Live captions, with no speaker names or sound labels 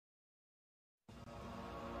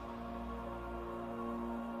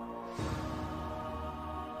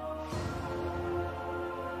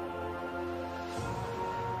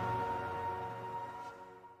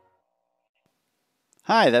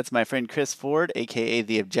Hi, that's my friend Chris Ford, aka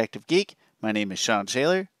The Objective Geek. My name is Sean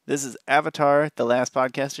Shaler. This is Avatar The Last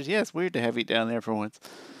Podcasters. Yeah, it's weird to have you down there for once.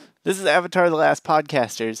 This is Avatar The Last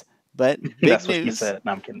Podcasters, but big That's what she news. said.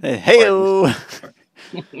 No, I'm kidding. Hey-o!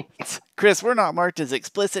 Chris, we're not marked as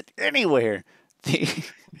explicit anywhere.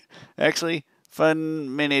 Actually,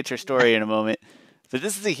 fun miniature story in a moment. But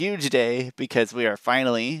this is a huge day because we are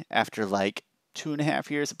finally, after like 2.5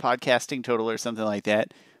 years of podcasting total or something like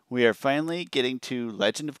that, we are finally getting to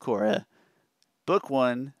Legend of Korra, Book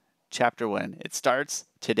 1, Chapter 1. It starts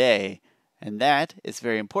today, and that is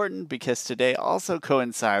very important because today also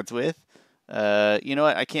coincides with. You know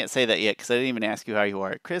what? I can't say that yet because I didn't even ask you how you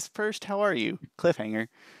are. Chris, first, how are you? Cliffhanger.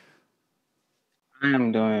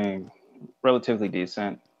 I'm doing relatively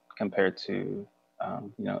decent compared to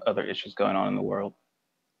other issues going on in the world.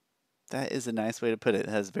 That is a nice way to put it. It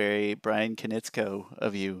has very Brian Knitzko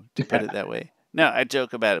of you to put it that way. No, I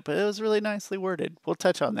joke about it, but it was really nicely worded. We'll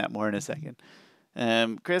touch on that more in a second.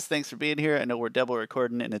 Chris, thanks for being here. I know we're double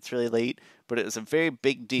recording and it's really late, but it was a very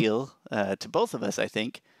big deal to both of us, I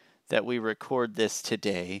think, that we record this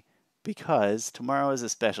today because tomorrow is a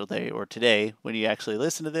special day, or today, when you actually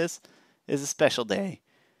listen to this, is a special day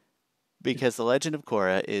because The Legend of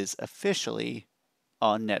Korra is officially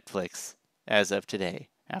on Netflix as of today.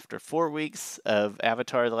 After 4 weeks of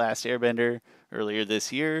Avatar The Last Airbender earlier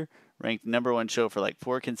this year, ranked #1 show for like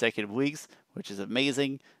 4 consecutive weeks, which is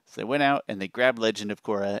amazing. So they went out and they grabbed Legend of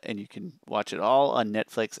Korra, and you can watch it all on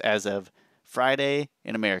Netflix as of Friday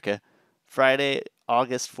in America, Friday,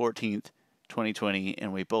 August 14th, 2020.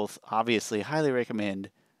 And we both obviously highly recommend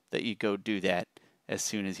that you go do that as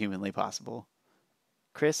soon as humanly possible.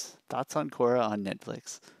 Chris, thoughts on Korra on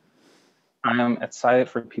Netflix? I'm excited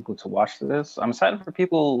for people to watch this. I'm excited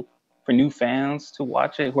for new fans to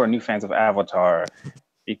watch it who are new fans of Avatar,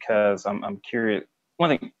 because I'm curious.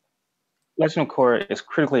 One thing, Legend of Korra is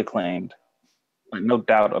critically acclaimed, like, no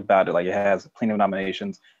doubt about it. Like, it has plenty of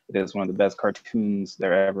nominations. It is one of the best cartoons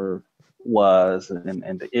there ever was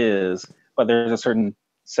and is. But there's a certain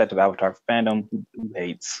set of Avatar fandom who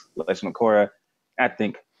hates Legend of Korra. I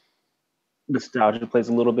think nostalgia plays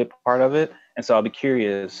a little bit part of it, and so I'll be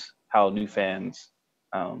curious how new fans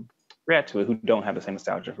react to it who don't have the same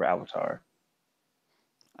nostalgia for Avatar.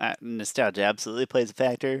 Nostalgia absolutely plays a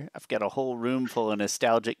factor. I've got a whole room full of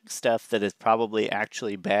nostalgic stuff that is probably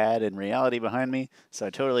actually bad in reality behind me, so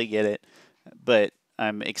I totally get it. But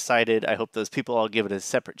I'm excited. I hope those people all give it a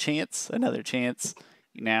separate chance, another chance.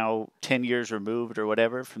 Now, 10 years removed or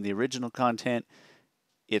whatever from the original content,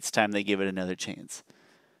 it's time they give it another chance.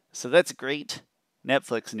 So that's great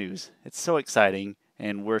Netflix news. It's so exciting,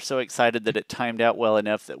 and we're so excited that it timed out well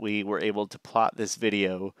enough that we were able to plot this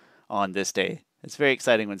video on this day. It's very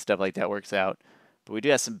exciting when stuff like that works out. But we do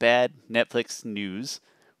have some bad Netflix news.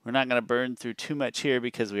 We're not going to burn through too much here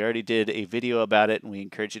because we already did a video about it, and we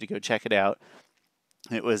encourage you to go check it out.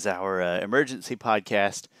 It was our emergency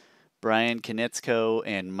podcast. Brian Knitzko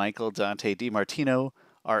and Michael Dante DiMartino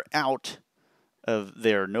are out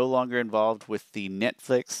they're no longer involved with the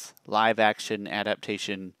Netflix live action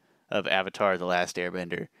adaptation of Avatar The Last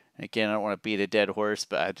Airbender. Again, I don't want to beat a dead horse,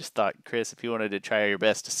 but I just thought, Chris, if you wanted to try your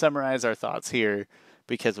best to summarize our thoughts here,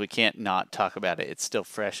 because we can't not talk about it. It's still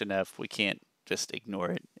fresh enough. We can't just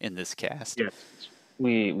ignore it in this cast. Yes,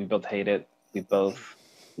 we both hate it. We both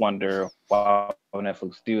wonder why would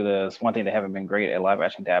Netflix do this. One thing, they haven't been great at live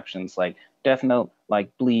action adaptations, like Death Note,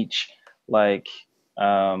 like Bleach, like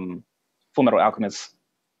Full Metal Alchemist.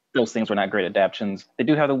 Those things were not great adaptations. They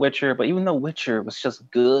do have The Witcher, but even though Witcher was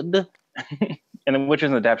just good, and The Witcher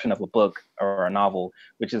is an adaptation of a book or a novel,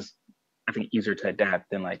 which is, I think, easier to adapt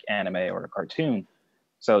than like anime or a cartoon.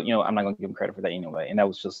 So, I'm not going to give him credit for that anyway. And that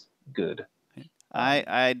was just good.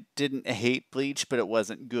 I didn't hate Bleach, but it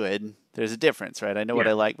wasn't good. There's a difference, right? I know what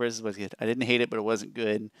I like versus what's good. I didn't hate it, but it wasn't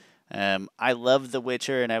good. I love The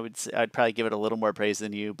Witcher, and I'd probably give it a little more praise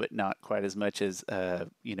than you, but not quite as much as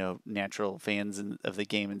natural fans of the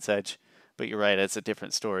game and such. But you're right; it's a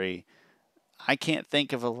different story. I can't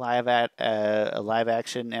think of a live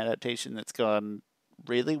action adaptation that's gone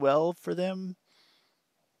really well for them.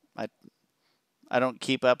 I I don't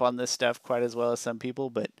keep up on this stuff quite as well as some people,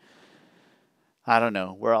 but I don't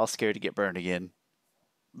know. We're all scared to get burned again.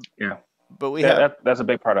 Yeah. But we have That's a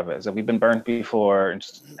big part of it. Is that we've been burned before, and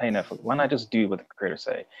just, hey, Netflix, why not just do what the creators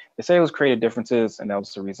say? They say it was creative differences, and that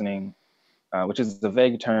was the reasoning, which is a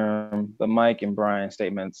vague term. But Mike and Brian's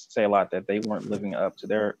statements say a lot, that they weren't living up to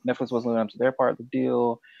Netflix wasn't living up to their part of the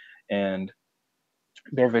deal, and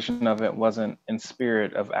their vision of it wasn't in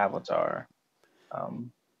spirit of Avatar.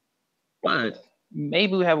 But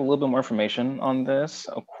maybe we have a little bit more information on this.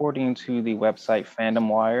 According to the website Fandom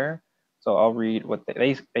Wire, So I'll read what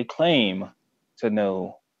they claim to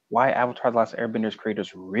know why Avatar: The Last Airbender's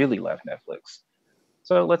creators really left Netflix.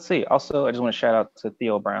 So let's see. Also, I just want to shout out to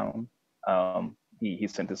Theo Brown. He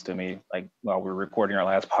sent this to me like while we were recording our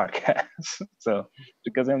last podcast. So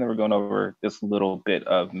because then we're going over this little bit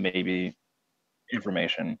of maybe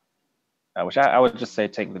information, which I would just say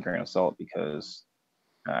take with a grain of salt because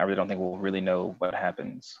I really don't think we'll really know what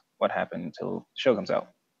happened until the show comes out.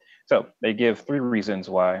 So they give 3 reasons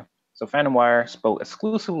why. So Fandom Wire spoke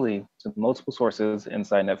exclusively to multiple sources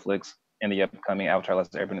inside Netflix in the upcoming Avatar: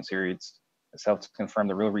 Last Airbender series itself to confirm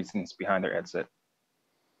the real reasons behind their exit.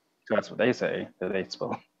 So that's what they say that they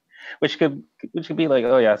spoke, which could be like,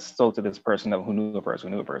 oh yeah, I spoke to this person who knew a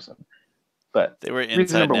person. But they were reason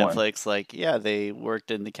inside number Netflix, like, yeah, they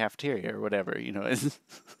worked in the cafeteria or whatever, you know.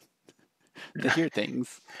 They hear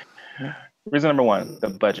things. Reason number 1, the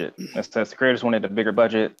budget. It says the creators wanted a bigger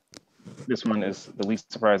budget. This one is the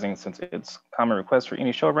least surprising since it's a common request for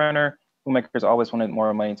any showrunner. Filmmakers always wanted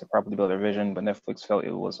more money to properly build their vision, but Netflix felt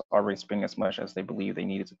it was already spending as much as they believed they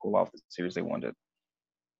needed to pull off the series they wanted.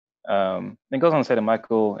 It goes on to say that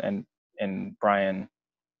Michael and Brian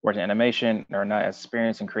worked in animation and are not as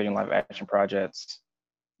experienced in creating live action projects.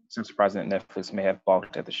 It's surprising that Netflix may have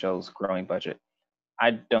balked at the show's growing budget.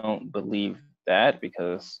 I don't believe that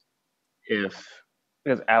because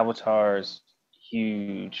Avatar's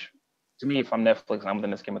huge. To me, if I'm Netflix and I'm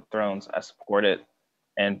within this Game of Thrones, I support it.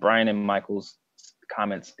 And Brian and Michael's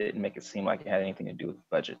comments didn't make it seem like it had anything to do with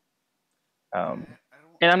budget.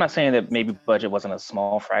 And I'm not saying that maybe budget wasn't a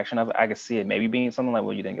small fraction of it. I could see it maybe being something like,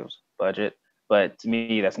 well, you think it was budget, but to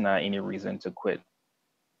me, that's not any reason to quit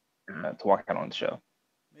to walk out on the show.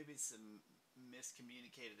 Maybe some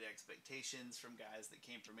miscommunicated expectations from guys that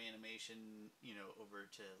came from animation, you know, over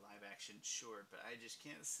to live action, sure, but I just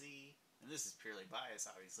can't see, and this is purely bias,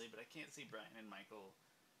 obviously, but I can't see Brian and Michael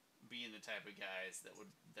being the type of guys that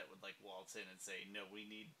would like waltz in and say, no, we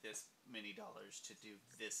need this many dollars to do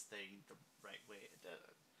this thing the right way. It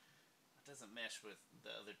doesn't mesh with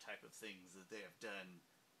the other type of things that they have done.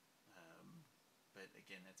 But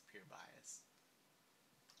again, that's pure bias.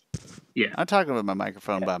 Yeah, I'm talking with my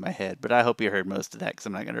microphone by my head, but I hope you heard most of that because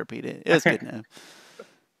I'm not going to repeat it. It was good enough.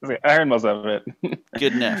 I heard most of it.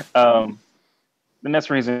 Good enough. The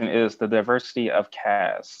next reason is the diversity of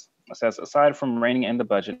cast. It says, aside from reining in the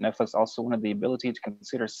budget, Netflix also wanted the ability to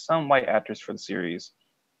consider some white actors for the series.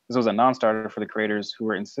 This was a non-starter for the creators who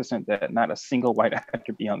were insistent that not a single white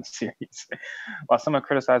actor be on the series. While some have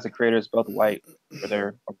criticized the creators, both white, for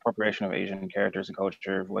their appropriation of Asian characters and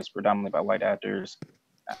culture, voiced predominantly by white actors,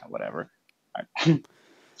 whatever.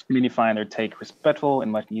 Many find their take respectful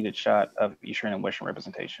and much needed shot of Eastern and Western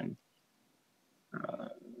representation.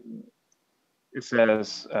 It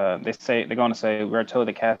says they're going to say we're told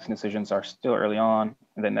the casting decisions are still early on,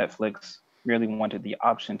 and that Netflix really wanted the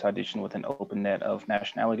option to audition with an open net of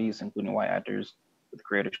nationalities, including white actors, but the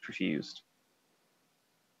creators refused.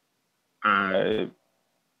 I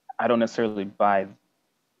don't necessarily buy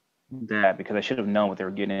that because I should have known what they were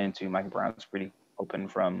getting into. Michael Brown was pretty open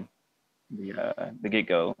from the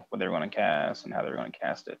get-go what they were going to cast and how they were going to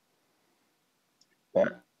cast it.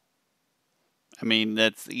 But I mean,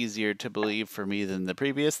 that's easier to believe for me than the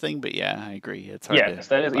previous thing, but yeah, I agree. It's hard yes,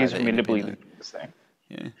 that is easier for me to believe than this thing.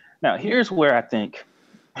 Yeah. Now, here's where I think,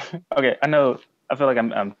 okay, I feel like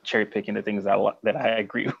I'm cherry picking the things that I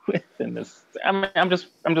agree with in this. I mean, I'm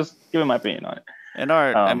just giving my opinion on it. And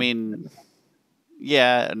I mean,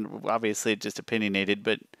 yeah, and obviously just opinionated,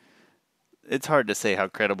 but it's hard to say how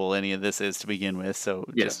credible any of this is to begin with. So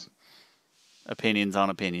just opinions on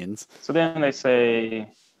opinions. So then they say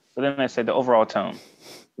the overall tone,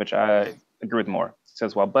 which I agree with more. It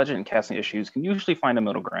says while budget and casting issues can usually find a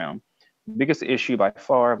middle ground, the biggest issue by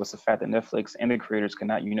far was the fact that Netflix and the creators could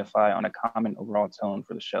not unify on a common overall tone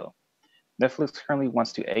for the show. Netflix currently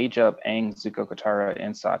wants to age up Aang, Zuko, Katara,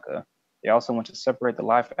 and Sokka. They also want to separate the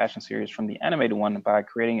live action series from the animated one by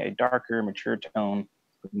creating a darker, mature tone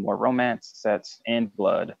with more romance, sets, and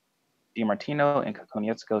blood. DiMartino and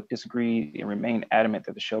Konietzko disagreed and remained adamant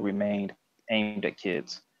that the show remained aimed at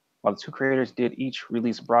kids. While the two creators did each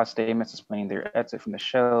release broad statements explaining their exit from the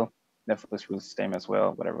show, Netflix released a statement as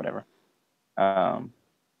well, whatever.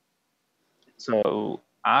 So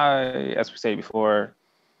as we said before,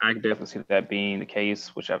 I can definitely see that being the case,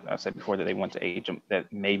 which I've said before that they want to age them,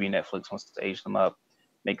 that maybe Netflix wants to age them up,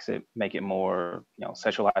 make it more,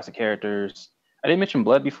 sexualize the characters. I didn't mention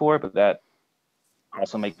blood before, but that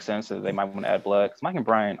also makes sense that they might want to add blood because Mike and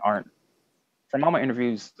Brian aren't. From all my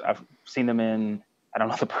interviews I've seen them in, I don't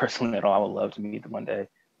know the person at all. I would love to meet them one day.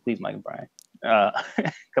 Please, Mike and Brian,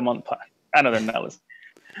 come on the pod. I know they're not listening.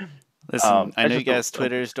 Listen, I That's know you just the guys'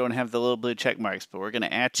 Twitters don't have the little blue check marks, but we're gonna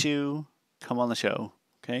at you. Come on the show.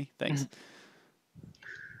 Okay, thanks.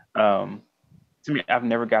 um, to me, I've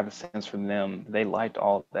never got the sense from them they liked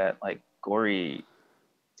all that like gory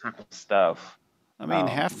type of stuff. I mean,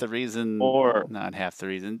 half the reason, Or not half the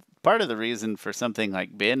reason, part of the reason for something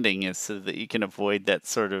like bending is so that you can avoid that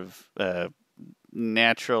sort of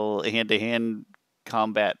natural hand-to-hand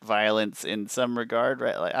combat violence in some regard,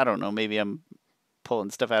 right? Like, I don't know, maybe I'm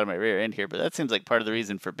pulling stuff out of my rear end here, but that seems like part of the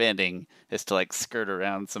reason for bending is to like skirt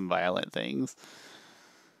around some violent things.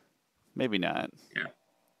 Maybe not. yeah,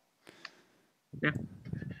 yeah.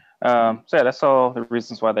 So yeah, that's all the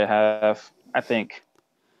reasons why they have. I think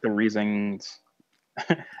the reasons.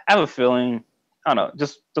 I have a feeling. I don't know,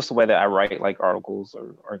 just the way that I write like articles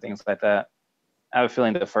or things like that. I have a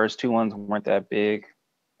feeling the first two ones weren't that big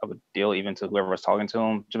of a deal, even to whoever was talking to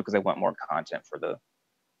them, just because they want more content for the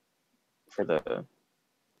for the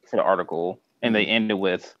article, and they ended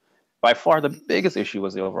with by far the biggest issue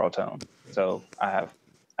was the overall tone. So I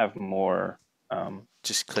have more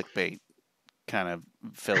Just clickbait kind of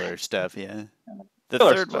filler stuff, yeah. The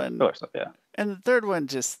filler third stuff, one, yeah. and the third one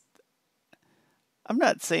just, I'm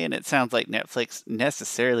not saying it sounds like Netflix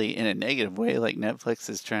necessarily in a negative way, like Netflix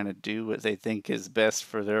is trying to do what they think is best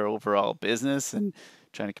for their overall business and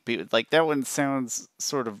trying to compete with, like, that one sounds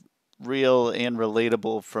sort of real and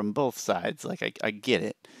relatable from both sides. Like, I get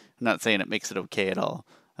it. I'm not saying it makes it okay at all.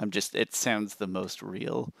 I'm just, it sounds the most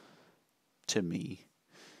real to me.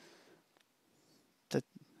 That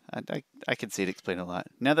I can see it explain a lot.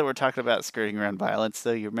 Now that we're talking about skirting around violence,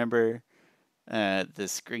 though, you remember the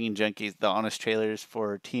Screen Junkies, the honest trailers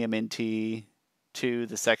for TMNT 2,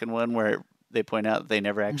 the second one, where they point out they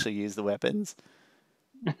never actually use the weapons.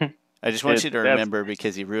 I just want you to remember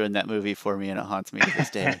because you ruined that movie for me and it haunts me to this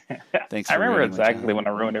day. Thanks for I remember ruining exactly when I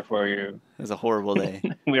ruined it for you. It was a horrible day.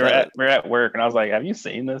 we were at work and I was like, "Have you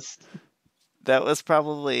seen this?" That was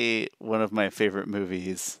probably one of my favorite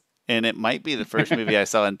movies. And it might be the first movie I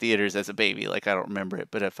saw in theaters as a baby. Like, I don't remember it,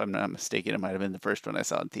 but if I'm not mistaken, it might have been the first one I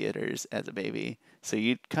saw in theaters as a baby. So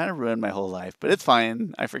you kind of ruined my whole life, but it's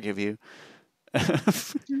fine. I forgive you.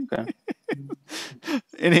 Okay.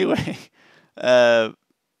 Anyway, go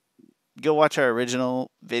watch our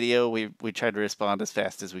original video. We tried to respond as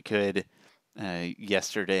fast as we could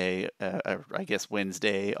yesterday, or I guess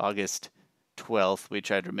Wednesday, August 12th. We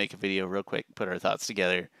tried to make a video real quick, put our thoughts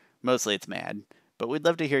together. Mostly it's mad, but we'd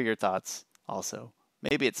love to hear your thoughts also.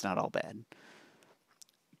 Maybe it's not all bad.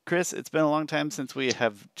 Chris, it's been a long time since we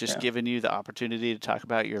have just given you the opportunity to talk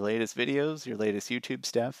about your latest videos, your latest YouTube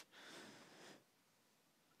stuff.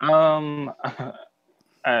 I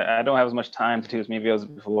don't have as much time to do as many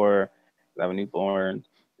videos before. I have a newborn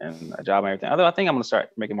and a job and everything. Although I think I'm going to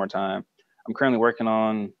start making more time. I'm currently working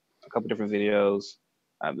on a couple different videos.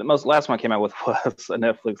 The last one I came out with was a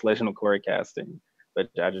Netflix Legend of Korra casting, but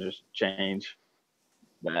I just change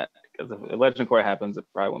that because if Legend of Korra happens, it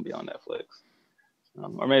probably won't be on Netflix,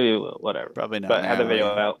 or maybe whatever. Probably not. But I have the video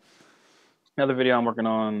out. Another video I'm working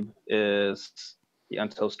on is the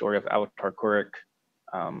untold story of Avatar Korra.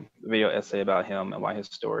 Video essay about him and why his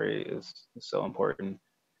story is so important.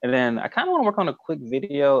 And then I kind of want to work on a quick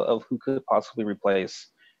video of who could possibly replace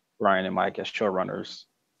Ryan and Mike as showrunners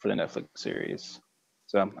for the Netflix series.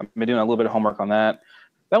 So I've been doing a little bit of homework on that.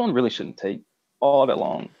 That one really shouldn't take all that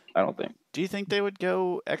long, I don't think. Do you think they would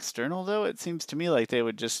go external though? It seems to me like they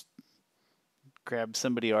would just grab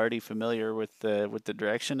somebody already familiar with the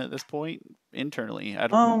direction at this point internally. I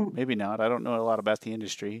don't maybe not. I don't know a lot about the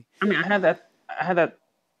industry. I mean, I had that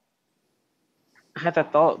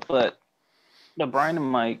thought, but the Brian and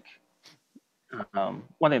Mike,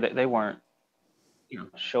 one thing that they weren't,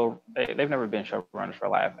 they've never been showrunners for a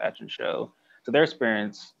live action show, so their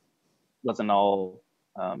experience wasn't all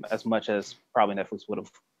as much as probably Netflix would have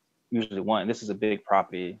usually wanted. This is a big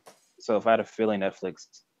property, so if I had a feeling Netflix,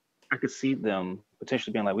 I could see them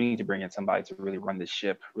potentially being like, we need to bring in somebody to really run this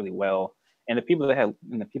ship really well. And the people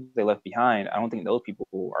they left behind, I don't think those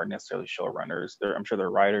people are necessarily showrunners. I'm sure they're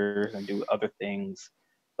writers and do other things,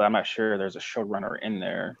 but I'm not sure there's a showrunner in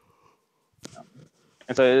there.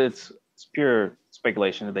 And so it's pure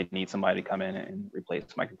speculation that they need somebody to come in and replace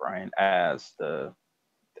Mike and Brian as the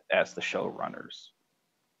showrunners.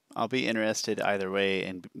 I'll be interested either way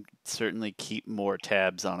and certainly keep more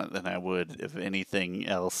tabs on it than I would if anything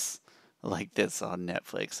else like this on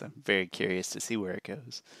Netflix. I'm very curious to see where it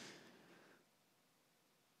goes.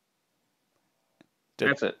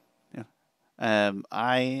 That's it. Yeah.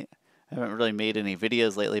 I haven't really made any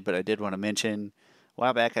videos lately, but I did want to mention a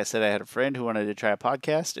while back I said I had a friend who wanted to try a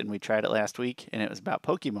podcast, and we tried it last week, and it was about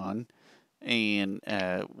Pokemon. and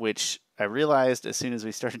which I realized as soon as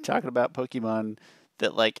we started talking about Pokemon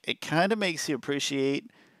that like it kind of makes you appreciate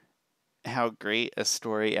how great a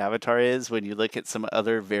story Avatar is when you look at some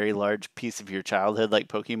other very large piece of your childhood like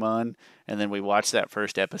Pokemon, and then we watch that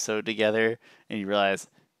first episode together, and you realize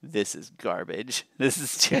this is garbage. This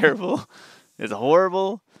is terrible. It's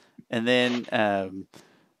horrible. And then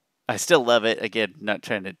I still love it. Again, not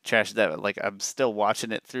trying to trash that, but like I'm still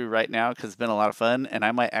watching it through right now because it's been a lot of fun. And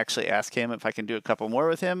I might actually ask him if I can do a couple more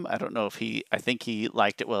with him. I don't know if I think he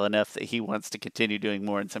liked it well enough that he wants to continue doing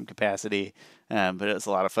more in some capacity. But it was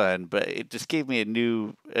a lot of fun. But it just gave me a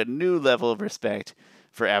new level of respect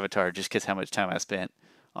for Avatar just because how much time I spent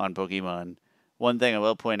on Pokemon. One thing I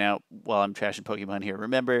will point out while I'm trashing Pokemon here,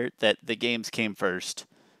 remember that the games came first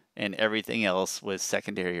and everything else was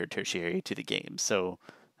secondary or tertiary to the game. So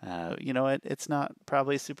you know what? It's not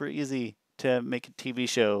probably super easy to make a TV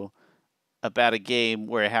show about a game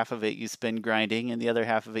where half of it you spend grinding and the other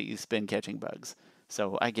half of it you spend catching bugs.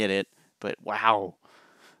 So I get it, but wow,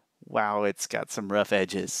 it's got some rough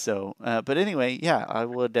edges. So, but anyway, yeah, I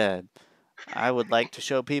would like to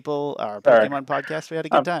show people our Sorry, Pokemon podcast. We had a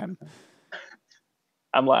good I'm time.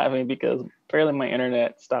 I'm laughing because apparently my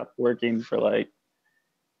internet stopped working for like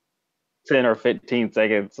 10 or 15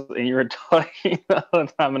 seconds, and you were talking the whole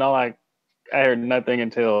time, and I heard nothing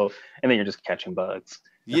until, and then you're just catching bugs.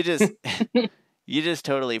 You just you just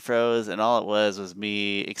totally froze, and all it was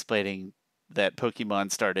me explaining that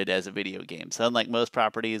Pokemon started as a video game. So unlike most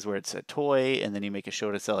properties where it's a toy and then you make a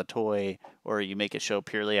show to sell a toy, or you make a show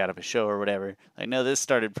purely out of a show or whatever, like no, this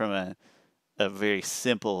started from a very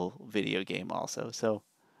simple video game also. So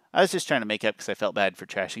I was just trying to make up because I felt bad for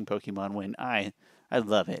trashing Pokemon when I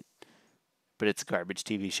love it, but it's a garbage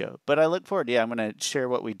TV show. But I look forward. Yeah, I'm going to share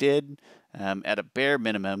what we did at a bare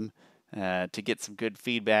minimum to get some good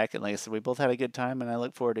feedback. And like I said, we both had a good time, and I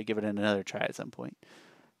look forward to giving it another try at some point.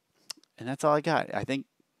 And that's all I got. I think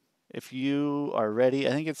if you are ready,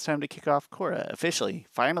 I think it's time to kick off Korra officially,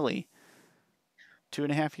 finally,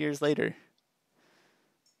 2.5 years later.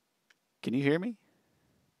 Can you hear me?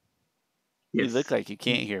 You Yes. look like you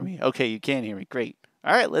can't hear me. Okay, you can hear me. Great.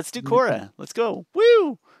 All right, let's do Korra. Let's go.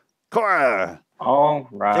 Woo! Korra! All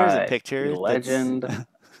There's a right. picture The that's legend.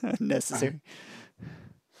 necessary.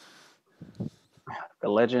 The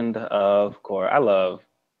Legend of Korra. I love.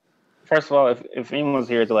 First of all, if anyone's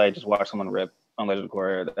here to like just watch someone rip on Legend of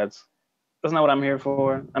Korra, that's not what I'm here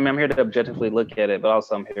for. I mean, I'm here to objectively look at it, but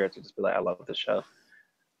also I'm here to just be like, I love this show.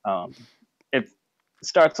 Um, it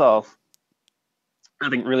starts off, I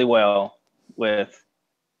think, really well with.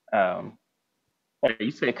 Um, wait,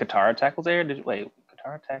 you say Katara tackles air? Did you wait?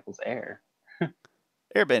 Katara tackles air.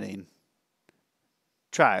 Airbending.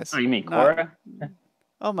 Tries. Oh, you mean Not. Korra?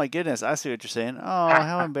 Oh my goodness, I see what you're saying. Oh,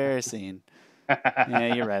 how embarrassing.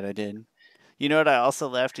 Yeah, you're right, I did. You know what I also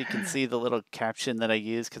left? You can see the little caption that I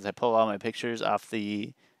use because I pull all my pictures off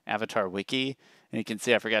the Avatar wiki. And you can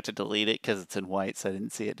see I forgot to delete it because it's in white, so I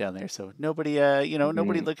didn't see it down there. So nobody,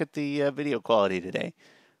 nobody look at the video quality today.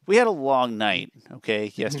 We had a long night,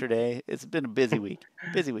 okay, yesterday. It's been a busy week.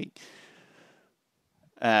 Busy week.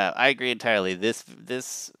 I agree entirely.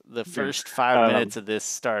 The first 5 minutes of this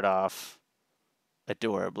start off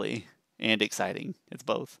adorably and exciting. It's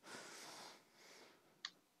both.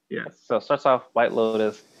 Yeah. So it starts off White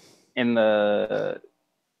Lotus in the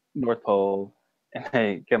North Pole, and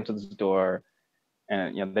they come to this door,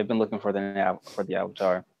 and they've been looking for the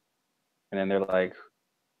Avatar, and then they're like,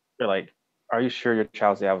 "Are you sure your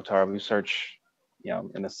child's the Avatar?" We search,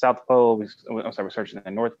 in the South Pole. We searched in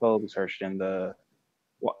the North Pole. We searched and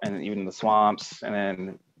even the swamps, and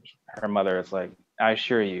then her mother is like, "I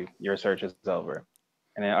assure you, your search is over."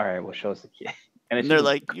 And then, all right, well, show us the kid. And then And she they're just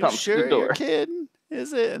like, "You comes to the sure your door. kid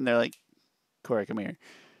is it?" And they're like, "Korra, come here."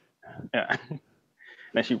 Yeah. And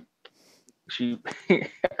then she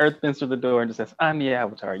earthbends through the door and just says, "I'm the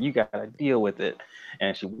Avatar. You gotta deal with it."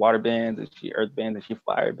 And she water bends, and she earth bends, and she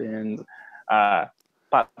fire bends.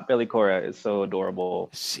 Potbelly Korra is so adorable.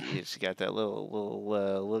 She got that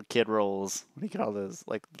little kid rolls. What do you call those?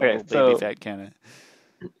 Like the Okay, little baby fat kind of.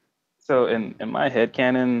 so in my head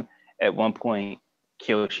canon, at one point,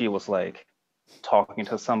 Kyoshi was like talking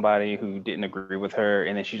to somebody who didn't agree with her,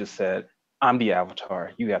 and then she just said, "I'm the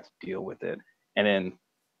Avatar. You have to deal with it." And then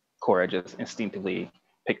Korra just instinctively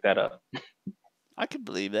picked that up. I could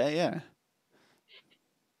believe that. Yeah.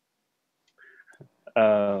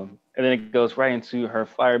 And then it goes right into her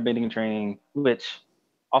firebending training, which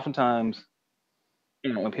oftentimes,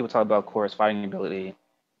 when people talk about Korra's fighting ability,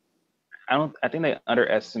 I think they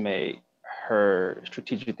underestimate her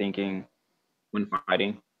strategic thinking when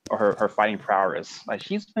fighting, or her fighting prowess. Like,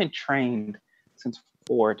 she's been trained since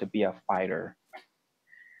for to be a fighter.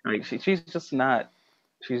 Like she's just not.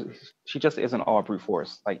 She's she just isn't all brute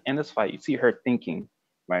force. Like in this fight, you see her thinking.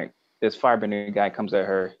 Right, this firebender guy comes at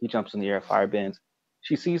her. He jumps in the air, firebends.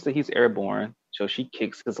 She sees that he's airborne, so she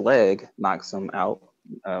kicks his leg, knocks him out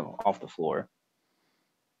off the floor,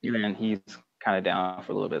 and then he's kind of down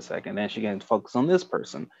for a little bit second. Then she can focus on this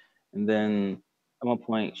person, and then at one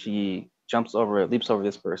point she jumps over, leaps over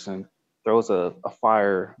this person, throws a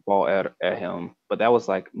fireball at him. But that was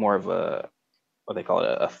like more of a what they call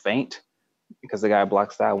it a feint because the guy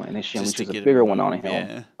blocks that one, and then she Just to unleashes a get him to bigger one on move, him.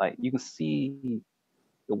 yeah. Like you can see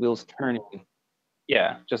the wheels turning.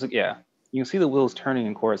 Yeah, just yeah, you can see the wheels turning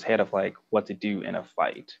in Cora's head of like what to do in a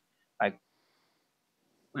fight.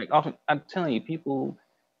 Like often, I'm telling you, people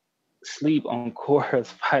sleep on Cora's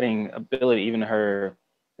fighting ability, even her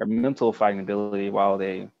mental fighting ability, while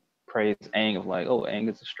they praise Aang of like, oh, Aang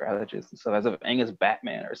is a strategist and stuff, as if Aang is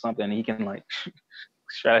Batman or something. He can like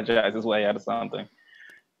strategize his way out of something. And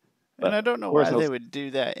But I don't know Cora's why no, they would do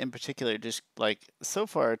that in particular. Just like so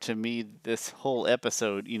far to me, this whole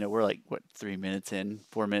episode, we're like, what, 3 minutes in,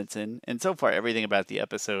 4 minutes in? And so far, everything about the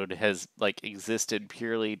episode has like existed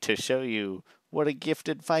purely to show you what a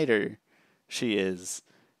gifted fighter she is.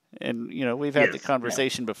 And, we've had the yes, yeah,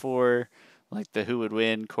 conversation before, like the who would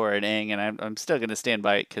win, Korra and Aang, and I'm still going to stand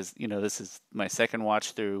by it because, this is my second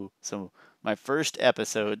watch through. So my first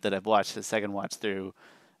episode that I've watched the second watch through.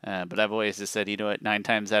 But I've always just said, 9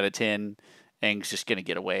 times out of 10, Aang's just going to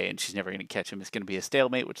get away and she's never going to catch him. It's going to be a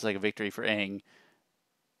stalemate, which is like a victory for Aang.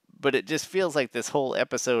 But it just feels like this whole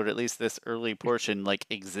episode, at least this early portion, like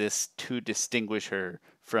exists to distinguish her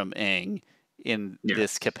from Aang in yeah,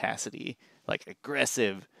 this capacity. Like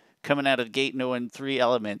aggressive, coming out of the gate knowing three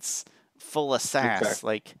elements, full of sass. exactly.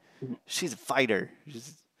 Like she's a fighter.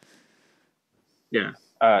 Yeah,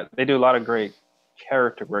 they do a lot of great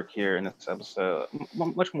character work here in this episode.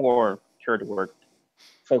 Much more character work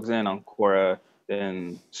focusing on Korra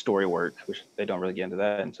than story work, which they don't really get into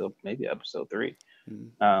that until maybe episode 3.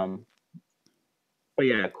 Um, but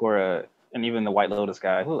yeah, Korra and even the White Lotus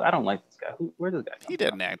guy, who I don't like this guy. Where does this guy He come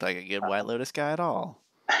doesn't act like a good White Lotus guy at all.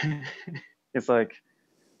 from? It's like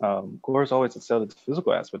Korra's always excelled at the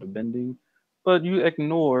physical aspect of bending, but you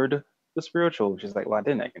ignored the spiritual. She's like, well, I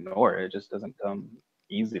didn't ignore it. It just doesn't come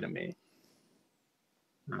easy to me.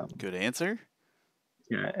 Good answer.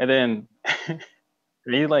 Yeah, and then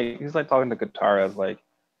he's like talking to Katara, is like,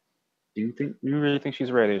 do you really think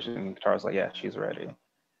she's ready? And Katara's like, yeah, she's ready.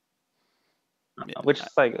 Which is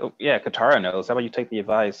like, yeah, Katara knows. How about you take the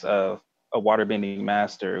advice of a waterbending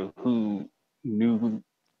master who knew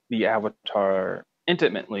the Avatar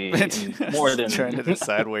intimately, more than trying to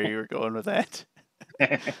decide where you were going with that.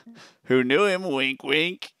 Who knew him? Wink,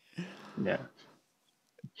 wink. Yeah.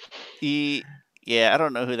 Yeah, I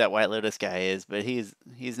don't know who that White Lotus guy is, but he's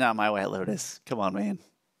not my White Lotus. Come on, man.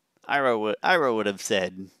 Iroh would have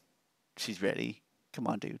said she's ready. Come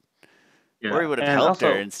on, dude. Yeah. Or he would have and helped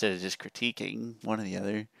also, her instead of just critiquing one or the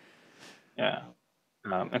other. Yeah.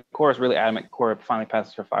 And Korra's really adamant. Korra finally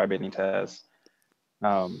passes her firebending test.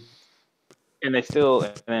 And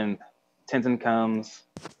then Tenzin comes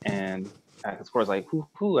and Korra's like,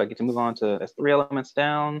 whoo, I get to move on to, that's 3 elements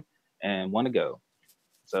down and 1 to go.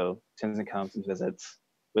 So Tenzin comes and visits,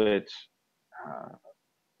 which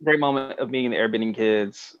great moment of being the airbending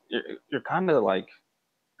kids. You're kind of like,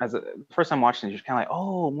 first time watching it, you're kind of like,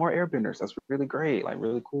 oh, more airbenders. That's really great, like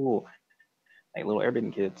really cool, like little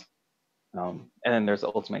airbending kids. And then there's the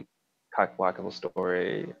ultimate cockblockable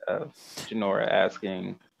story of Jinora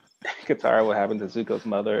asking Katara what happened to Zuko's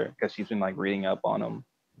mother because she's been like reading up on him,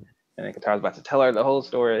 and then Katara's about to tell her the whole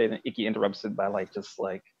story, and then Ikki interrupts it by like just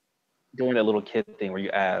like doing that little kid thing where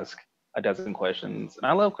you ask a dozen questions. And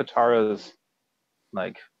I love Katara's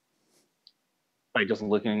like just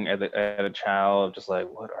looking at a child, just like,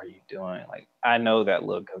 what are you doing? Like I know that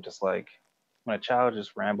look of just like when a child is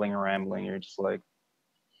just rambling, you're just like,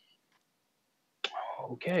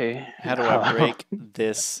 okay. How do I break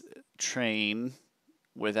this train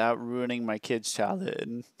without ruining my kid's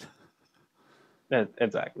childhood?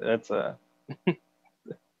 Exactly. That's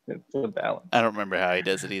it's a balance. I don't remember how he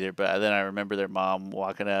does it either, but then I remember their mom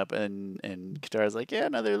walking up and Katara's like, yeah,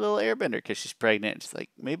 another little airbender because she's pregnant. She's like,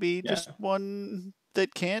 maybe just one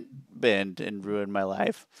that can't bend and ruin my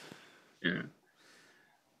life. Yeah.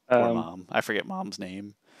 Poor mom. I forget mom's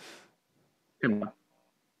name. And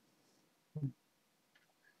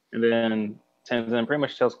then Tenzin pretty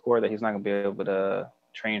much tells Korra that he's not going to be able to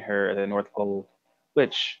train her at the North Pole,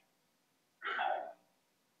 which,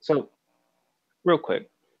 so real quick,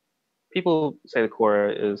 people say that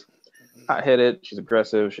Korra is hot-headed, she's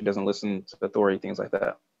aggressive, she doesn't listen to authority, things like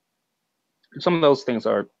that. Some of those things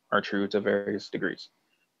are true to various degrees,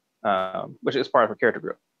 which is part of her character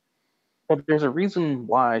growth. But there's a reason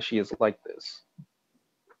why she is like this.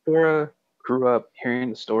 Korra grew up hearing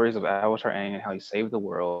the stories of Avatar Aang and how he saved the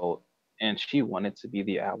world, and she wanted to be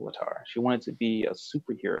the Avatar. She wanted to be a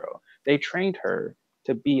superhero. They trained her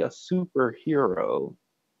to be a superhero,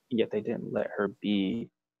 yet they didn't let her be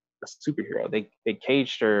a superhero. They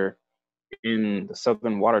caged her in the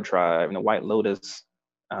Southern Water Tribe and the White Lotus,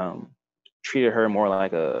 um, treated her more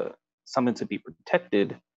like a something to be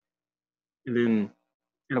protected. And then,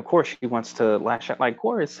 and of course, she wants to lash out. Like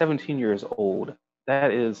Korra is 17 years old.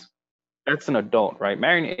 That is that's an adult, right?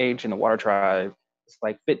 Marrying age in the Water Tribe is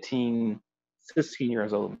like 15, 16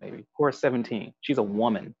 years old, maybe. Korra's 17. She's a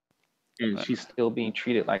woman, and Uh, she's still being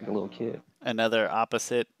treated like a little kid. Another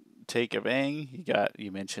opposite take of Aang.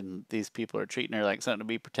 You mentioned these people are treating her like something to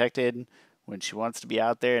be protected when she wants to be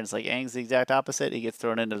out there, and it's like Aang's the exact opposite. He gets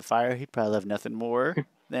thrown into the fire. He'd probably love nothing more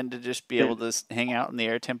than to just be able to hang out in the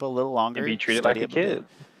air temple a little And longer, be treated like study a up a bit. kid.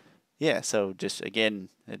 Yeah, so just again,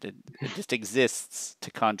 it just exists to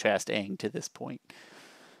contrast Aang to this point.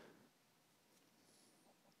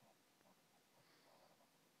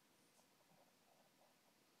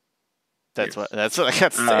 Yes. That's what I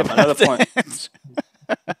got to say Another about point.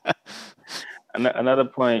 that. Another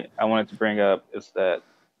point I wanted to bring up is that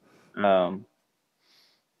um,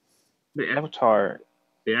 the Avatar,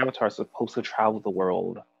 the Avatar is supposed to travel the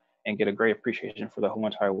world and get a great appreciation for the whole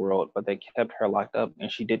entire world, but they kept her locked up,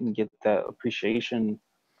 and she didn't get that appreciation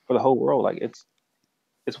for the whole world. Like it's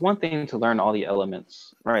one thing to learn all the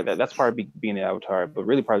elements, right? That's part of being the Avatar, but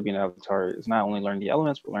really part of being an Avatar is not only learning the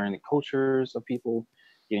elements, but learning the cultures of people,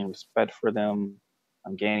 getting respect for them,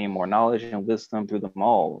 gaining more knowledge and wisdom through them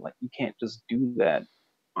all. Like you can't just do that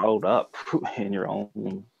bottled up in your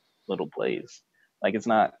own little place. Like it's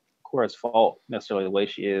not Korra's fault necessarily the way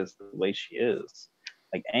she is.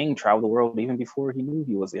 Like Aang traveled the world even before he knew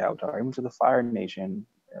he was the Avatar. He went to the Fire Nation,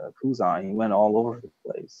 Kuzan. He went all over the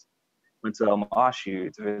place. Went to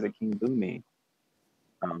Omashu to visit King Bumi.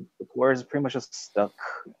 The Korra is pretty much just stuck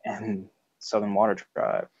in Southern Water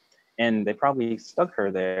Tribe, and they probably stuck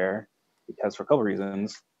her there because for a couple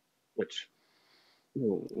reasons, which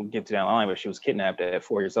we'll get to down the line. But she was kidnapped at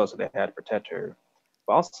 4 years old, so they had to protect her.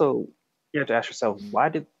 But also, you have to ask yourself,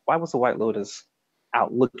 why was the White Lotus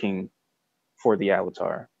out looking for the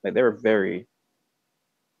Avatar? Like they were very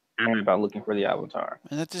adamant about looking for the Avatar.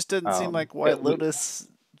 And that just doesn't seem Um, like White Lotus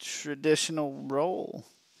traditional role.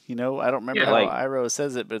 I don't remember yeah, how like Iroh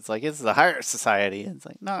says it, but it's like it's the higher society. It's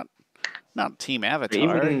like not Team Avatar, you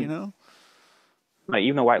even know?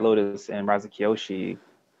 even the White Lotus and Rise of Kyoshi,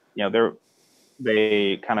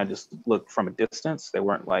 they kind of just looked from a distance. They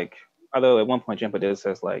weren't like, although at one point Jinpa did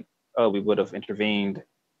says like, "Oh, we would have intervened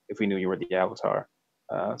if we knew you were the Avatar,"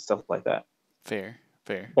 stuff like that. Fair,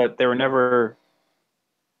 fair. But they were never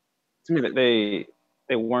to me that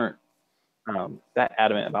they weren't that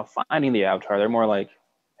adamant about finding the Avatar. They're more like,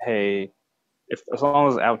 "Hey, if as long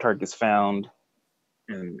as the Avatar gets found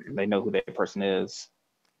and they know who that person is,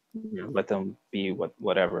 let them be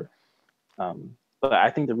whatever." But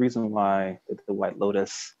I think the reason why the White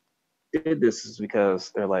Lotus did this is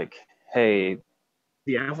because they're like, hey,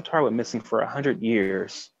 the Avatar went missing for 100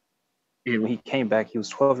 years, and when he came back, he was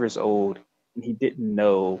 12 years old, and he didn't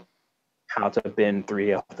know how to bend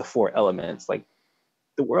three of the four elements. Like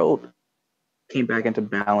the world came back into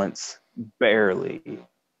balance barely,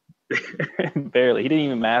 barely. He didn't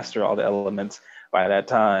even master all the elements by that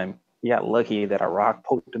time. He got lucky that a rock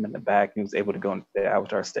poked him in the back, and he was able to go into the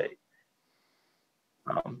Avatar state.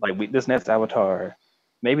 This next Avatar,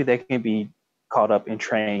 maybe they can be caught up and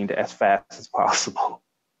trained as fast as possible.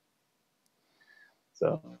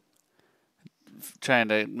 So Trying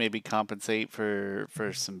to maybe compensate for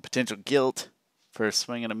some potential guilt for a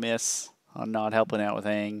swing and a miss on not helping out with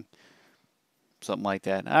Aang. Something like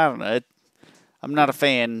that. I don't know. I'm not a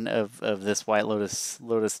fan of this White Lotus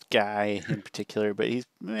guy in particular, but he's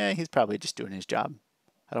probably just doing his job.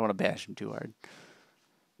 I don't want to bash him too hard.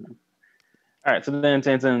 all right, so then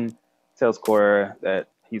Tenzin tells Korra that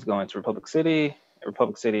he's going to Republic City.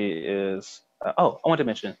 Republic City is I want to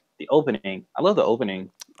mention the opening. I love the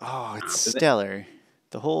opening. Oh, it's Is it? stellar.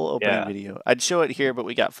 The whole opening Yeah, video. I'd show it here, but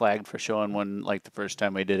we got flagged for showing one like the first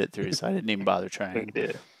time we did it through, so I didn't even bother we trying.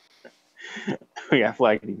 did. We got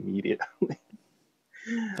flagged immediately.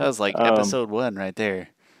 That was like um, episode 1 right there.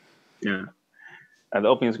 yeah, the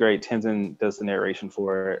opening is great. Tenzin does the narration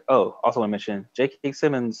for it. Oh, also want to mention J.K.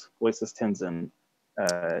 Simmons voices Tenzin.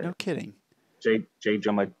 No kidding. J.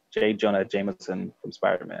 Jonah Jameson from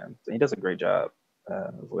Spider Man. He does a great job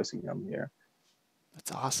voicing him here.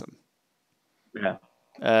 That's awesome. Yeah.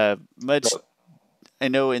 Much So, I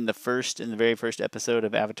know in the very first episode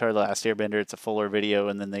of Avatar: The Last Airbender, it's a fuller video,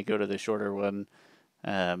 and then they go to the shorter one.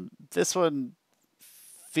 This one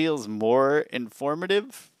feels more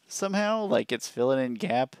informative somehow, like it's filling in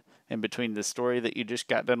gap in between the story that you just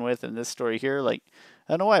got done with and this story here. Like,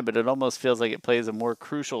 I don't know why, but it almost feels like it plays a more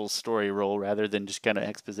crucial story role rather than just kind of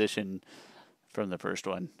exposition from the first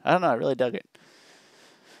one. I don't know. I really dug it.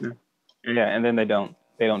 yeah, and then they don't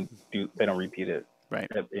repeat it Right.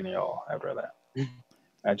 at any all after that.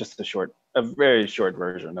 Just a very short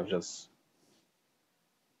version of just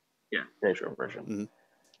very short version.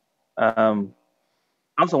 Mm-hmm. Um,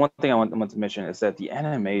 Also, one thing I want to mention is that the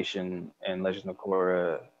animation in Legend of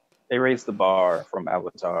Korra, they raised the bar from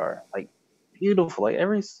Avatar. Like, beautiful. Like,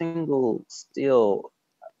 every single still,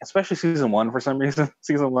 especially season one for some reason,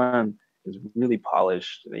 season one is really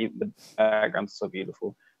polished. The background's so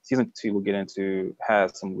beautiful. Season two, we'll get into,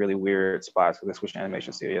 has some really weird spots because they switched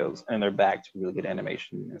animation studios, and they're back to really good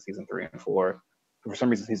animation in season three and four. For some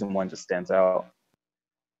reason, season one just stands out.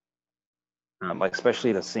 Like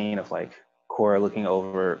especially the scene of like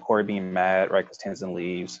Korra being mad, right? Because Tenzin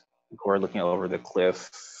leaves, and Korra looking over the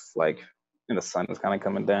cliff, like, and the sun is kind of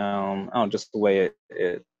coming down. I don't know, just the way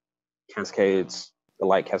it cascades, the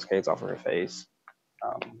light cascades off of her face,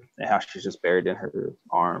 and how she's just buried in her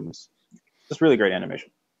arms. Just really great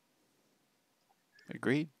animation.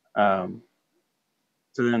 Agreed. So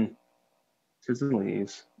then Tenzin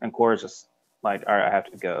leaves, and Korra's just like, all right, I have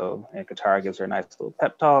to go. And Katara gives her a nice little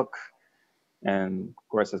pep talk, and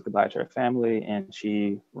Korra says goodbye to her family, and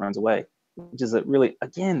she runs away, which is a really,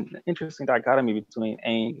 again, interesting dichotomy between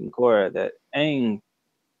Aang and Korra, that Aang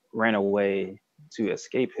ran away to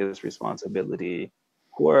escape his responsibility.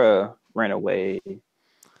 Korra ran away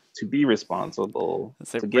to be responsible,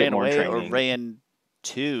 So to they get ran more away or training. ran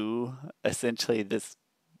to essentially this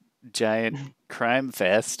giant crime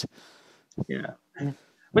fest. Yeah.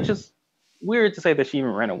 Which is weird to say that she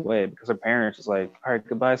even ran away because her parents was like, all right,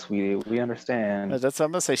 goodbye, sweetie. We understand. That's what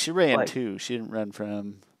I'm gonna say. She ran Like, too. She didn't run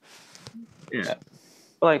from. yeah.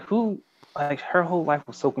 But like like her whole life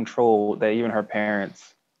was so controlled that even her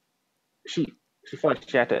parents, she she felt like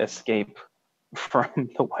she had to escape from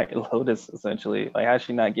the White Lotus essentially. Like, how did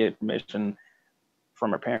she not get permission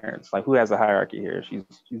from her parents? Like, who has the hierarchy here?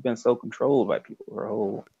 She's been so controlled by people her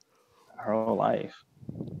whole life.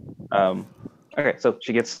 Okay, so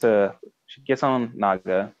she gets on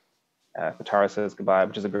Naga. Katara says goodbye,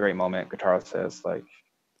 which is a great moment. Katara says, like,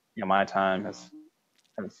 my time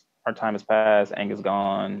our time has passed. Aang is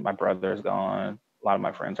gone. My brother is gone. A lot of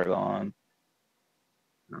my friends are gone.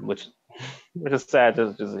 Which is sad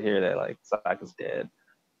just to hear that, like, Sokka's dead.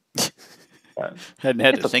 But I hadn't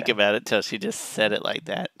had to it's think okay. about it till she just said it like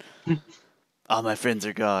that. All my friends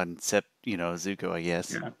are gone, except Zuko. I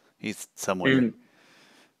guess Yeah. he's somewhere.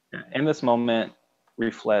 And this moment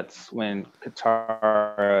reflects when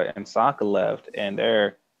Katara and Sokka left, and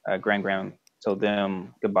their grand told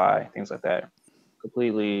them goodbye, things like that.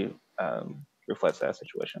 Completely reflects that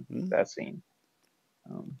situation, that scene.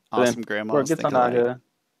 But then Awesome Korra grandmas gets think on alike. Naga.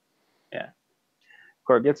 Yeah,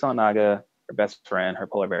 Korra gets on Naga, her best friend, her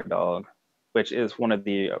polar bear dog, which is one of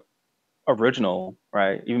the original,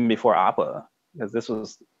 right? Even before Appa, because this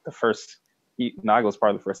was the first. Naga was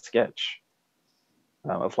part of the first sketch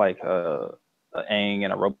of like a Aang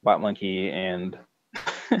and a robot monkey and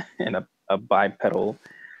and a bipedal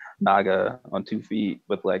Naga on 2 feet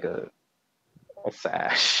with like a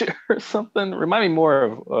sash or something. Remind me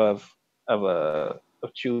more of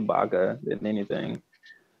Chewbacca than anything.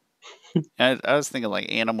 I was thinking like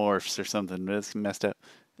Animorphs or something, but it's messed up.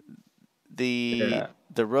 The Yeah.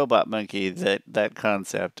 the robot monkey, that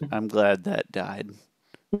concept. I'm glad that died.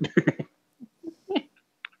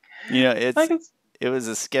 I guess. It was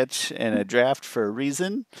a sketch and a draft for a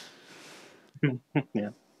reason. Yeah.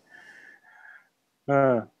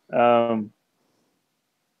 Uh, um,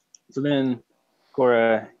 so then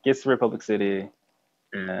Korra gets to Republic City,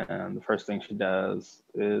 and the first thing she does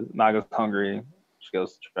is Naga's hungry. She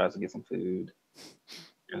goes tries to get some food,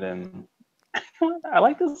 and then I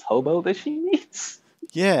like this hobo that she meets.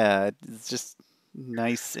 Yeah, it's just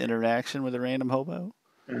nice interaction with a random hobo.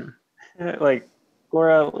 Like,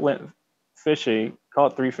 Korra went fishing,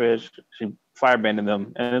 caught 3 fish. She firebended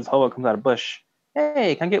them, and this hobo comes out of bush.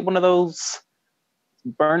 Hey, can I get one of those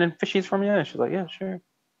burning fishies from you? And she's like, yeah, sure.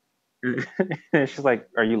 And she's like,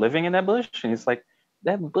 are you living in that bush? And he's like,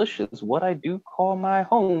 that bush is what I do call my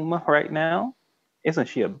home right now. Isn't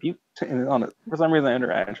she a beaut? And for some reason,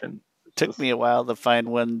 interaction. Took Just, me a while to find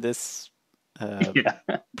one this yeah.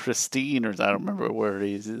 pristine, or I don't remember what word he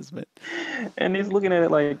uses, but And he's looking at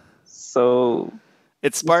it like, so It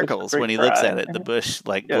It's such a sparkles when great he looks try. at it. The bush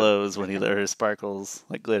like Yes. glows when he or sparkles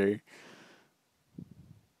like glitter.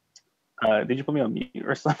 Did you put me on mute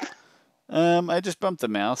or something? I just bumped the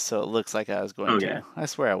mouse so it looks like I was going Okay. to. I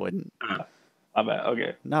swear I wouldn't. My bad.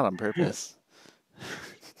 Okay. Not on purpose.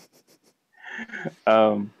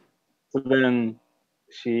 So then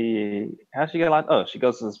how she get locked? Oh, she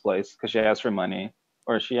goes to this place because she asks for money,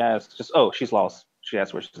 or she asks just, oh, she's lost. She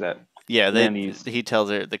asks where she's at. Yeah, And then these, he tells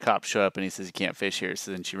her the cops show up and he says you can't fish here.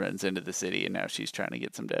 So then she runs into the city and now she's trying to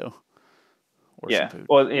get some dough or some yeah, food.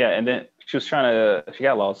 well, yeah, and then she was trying to, she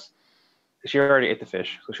got lost. She already ate the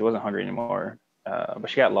fish, so she wasn't hungry anymore. But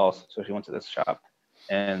she got lost, so she went to this shop,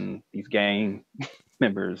 and these gang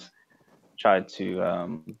members tried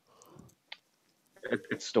to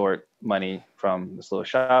extort money from this little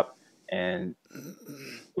shop. And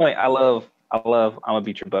like, I love, I'm gonna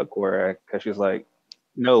beat your butt, Cora, because she was like,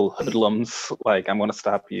 no hoodlums, like I'm gonna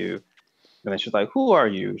stop you. And then she's like, who are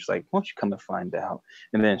you? She's like, won't you come and find out?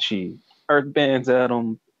 And then she earth bends at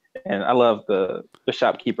them. And I love the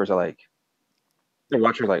shopkeepers are like, they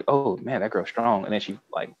watch her like, oh man, that girl's strong. And then she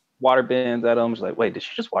like water bends at them. She's like, wait, did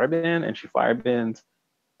she just water bend? And she fire bends.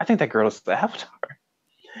 I think that girl is the Avatar.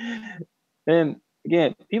 And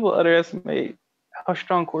again, people underestimate how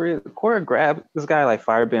strong Korra is. Korra grabbed this guy like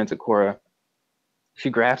fire bends at Korra. She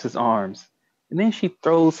grabs his arms, and then she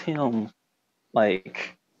throws him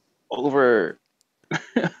like over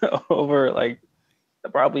over like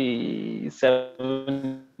probably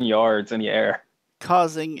 7 yards in the air.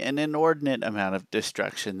 Causing an inordinate amount of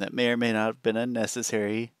destruction that may or may not have been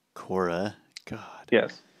unnecessary. Korra. God.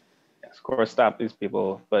 Yes. Yes. Korra stopped these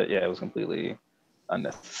people, but yeah, it was completely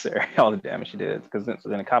unnecessary. All the damage she did. Because then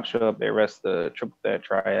the cops show up, they arrest the triple threat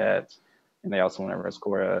triads, and they also want to arrest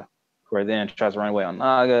Korra. Korra then tries to run away on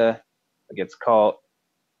Naga, gets caught.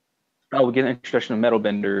 Oh, we get an introduction of metal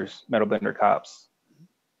bender cops,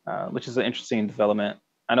 which is an interesting development.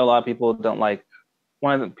 I know a lot of people don't like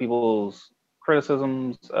one of the people's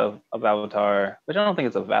criticisms of Avatar, which I don't think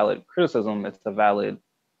it's a valid criticism. It's a valid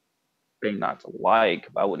thing not to like,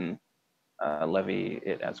 but I wouldn't levy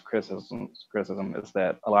it as criticism. Criticism is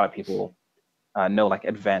that a lot of people know like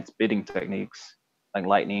advanced bending techniques, like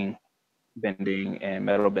lightning bending and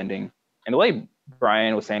metal bending. And the way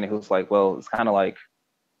Brian was saying it, he was like, well, it's kind of like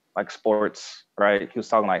sports, right? He was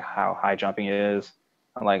talking like how high jumping is.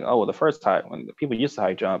 I'm like, oh, well, the first time when the people used to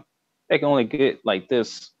high jump, they can only get like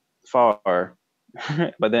this far.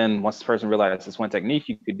 But then once the person realized this one technique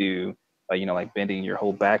you could do, like bending your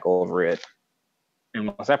whole back over it. And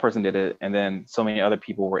once that person did it, and then so many other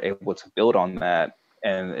people were able to build on that,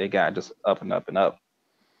 and it got just up and up and up.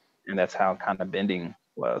 And that's how kind of bending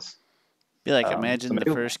was. Be like, So imagine the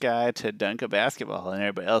maybe first guy to dunk a basketball and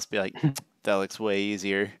everybody else be like, that looks way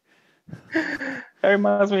easier. that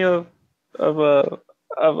reminds me of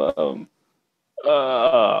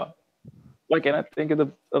like, and I think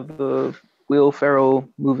of the Will Ferrell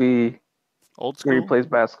movie Old where he school? plays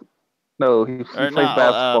basketball. No, he Or plays not,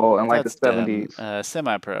 basketball in like the that's dumb. 70s.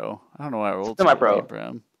 Semi-pro. I don't know where old school came Semi-pro,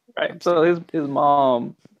 from. right? I'm So stupid. his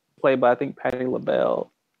mom, played by I think Patti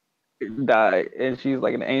LaBelle, died, and she's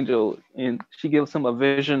like an angel, and she gives him a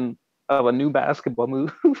vision of a new basketball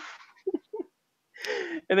move,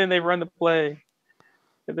 and then they run the play,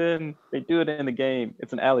 and then they do it in the game.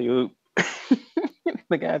 It's an alley oop.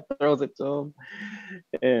 The guy throws it to him,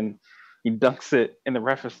 and he dunks it, and the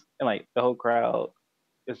ref is, and like the whole crowd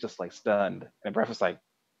is just like stunned, and the ref is like,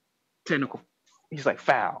 technical. He's like,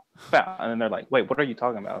 foul, foul, and then they're like, wait, what are you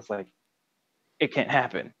talking about? It's like, it can't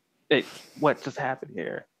happen. What just happened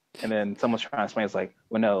here? And then someone's trying to explain. It's like,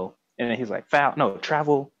 well, no. And then he's like, foul, no,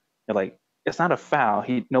 travel. They're like, it's not a foul.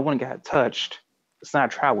 No one got touched. It's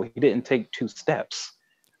not travel. He didn't take 2 steps.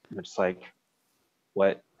 It's just like,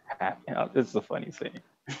 what happened? This is a funny scene.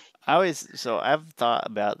 I've thought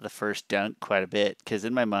about the first dunk quite a bit because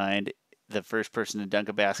in my mind, the first person to dunk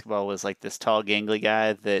a basketball was like this tall, gangly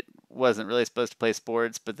guy that wasn't really supposed to play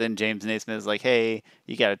sports. But then James Naismith is like, "Hey,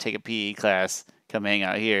 you got to take a PE class. Come hang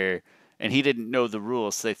out here." And he didn't know the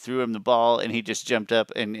rules, so they threw him the ball, and he just jumped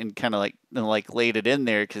up and kind of like laid it in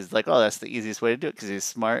there because like, oh, that's the easiest way to do it because he's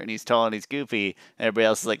smart and he's tall and he's goofy. And everybody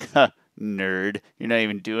else is like, "Huh, nerd, you're not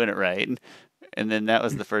even doing it right." And then that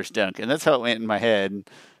was the first dunk, and that's how it went in my head.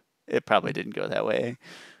 It probably didn't go that way.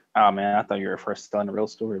 Oh man, I thought you were first telling the real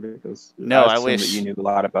story because No, I I assumed that you wish knew a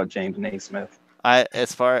lot about James Naismith.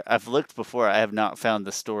 I've looked before, I have not found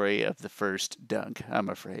the story of the first dunk. I'm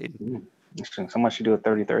afraid. Interesting. Someone should do a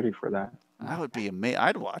 30-30 for that. I would be amazed.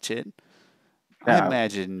 I'd watch it. I Yeah,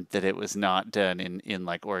 imagine that it was not done in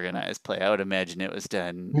like organized play. I would imagine it was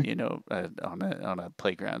done, on a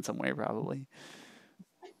playground somewhere probably.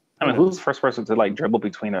 I mean, who's the first person to like dribble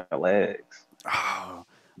between their legs? Oh,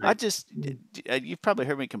 I Like, just you've probably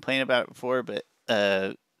heard me complain about it before, but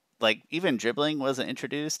like even dribbling wasn't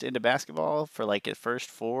introduced into basketball for like its first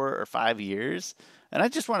 4 or 5 years, and I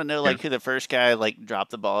just want to know yeah. like who the first guy like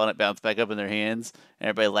dropped the ball and it bounced back up in their hands, and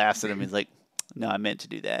everybody laughs at him. He's like, "No, I meant to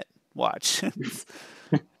do that. Watch."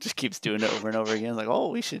 Just keeps doing it over and over again. Like, oh,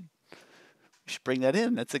 we should bring that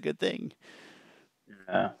in. That's a good thing.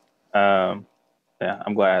 Yeah. Um, yeah,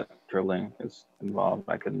 I'm glad dribbling is involved.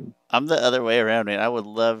 I couldn't. I'm the other way around, man. I would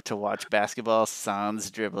love to watch basketball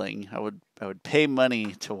sans dribbling. I would pay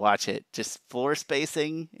money to watch it. Just floor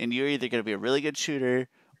spacing, and you're either going to be a really good shooter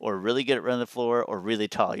or really good at running the floor or really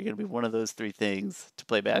tall. You're going to be one of those three things to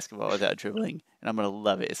play basketball without dribbling, and I'm going to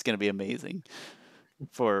love it. It's going to be amazing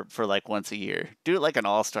for like once a year. Do it like an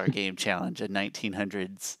all-star game challenge, a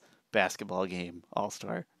 1900s basketball game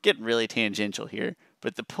all-star. Getting really tangential here,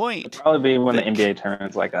 but the It'd point probably be when the that NBA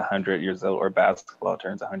turns like 100 years old, or basketball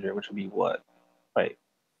turns 100, which would be what? Like,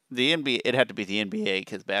 the NBA, it had to be the NBA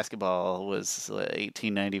because basketball was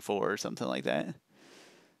 1894 or something like that.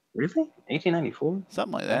 really? 1894?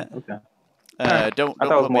 Something like Oh, that. okay. Don't I thought don't it was quote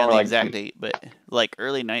me on more the like, exact date, but like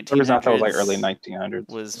early for some reason I thought it was like early 1900s 1900s.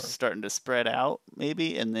 was starting to spread out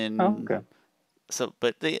maybe, and Oh, then okay. so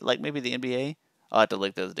but they like maybe the NBA. I'll have to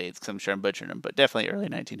look those dates because I'm sure I'm butchering them, but definitely early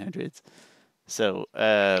 1900s. So,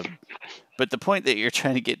 but the point that you're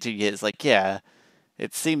trying to get to is like, yeah,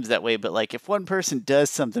 it seems that way, but like if one person does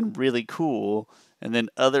something really cool and then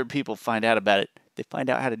other people find out about it, they find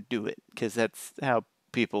out how to do it because that's how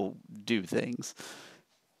people do things.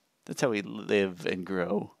 That's how we live and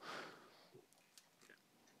grow.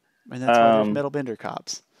 And that's why there's Um, metal bender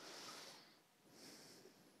cops.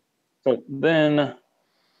 so then,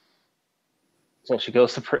 so she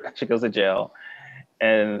goes to jail,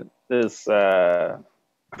 and this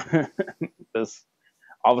this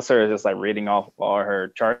officer is just like reading off all her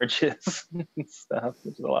charges and stuff,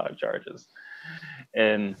 which is a lot of charges.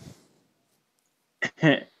 And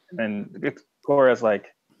and Cora's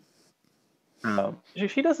like,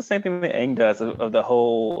 she does the same thing that Aang does of the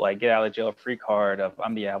whole like get out of jail free card of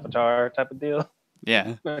I'm the Avatar type of deal,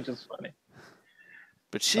 Yeah. which is funny.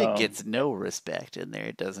 But she gets no respect in there.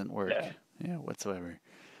 It doesn't work. Yeah. Whatsoever.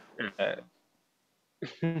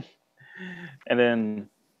 And then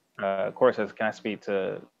Cora says, "Can I speak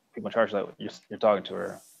to people in charge?" Like, you're talking to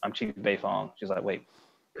her. I'm Chief Beifong. She's like, "Wait,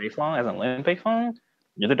 Beifong? As in Lin Beifong?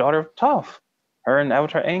 You're the daughter of Toph. Her and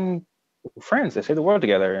Avatar Aang were friends. They saved the world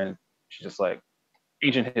together." And she's just like,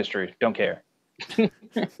 "Ancient history. Don't care."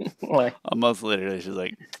 Like, almost literally, she's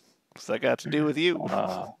like, "What's that got to do with you?"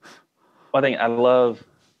 One thing I love.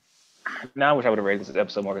 Now I wish I would have rated this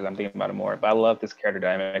episode more because I'm thinking about it more. But I love this character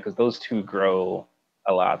dynamic because those two grow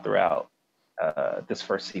a lot throughout this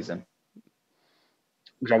first season.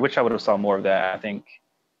 Which I wish I would have saw more of that. I think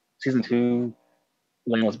season 2,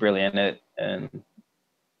 Lin was barely in it, and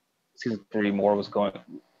season 3 more was going.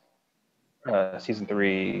 Season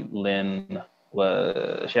 3, Lin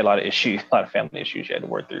she had a lot of issues, a lot of family issues she had to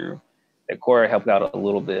work through. And Cora helped out a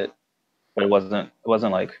little bit, but it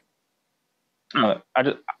wasn't like. I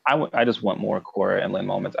just want more Cora and Lin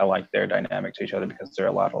moments. I like their dynamic to each other because they're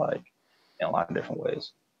a lot alike in a lot of different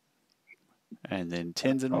ways. And then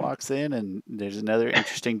Tenzin walks in, and there's another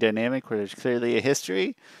interesting dynamic where there's clearly a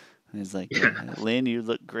history. And he's like, "Lin, you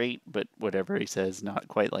look great," but whatever he says, not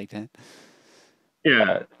quite like that.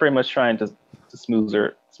 Yeah, pretty much trying to smooth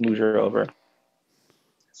her over.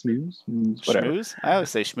 Smooth, whatever. Schmooze? I always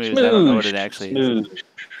say schmooze. I don't know what it actually is.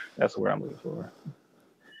 That's what I'm looking for.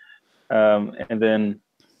 And then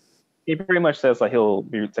he pretty much says like he'll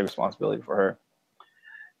take responsibility for her.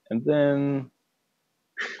 And then,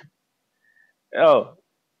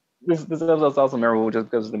 this episode's also memorable just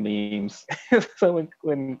because of the memes. So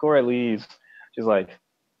when Cora leaves, she's like,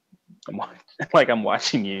 I'm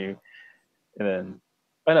watching you. And then,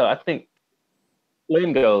 I think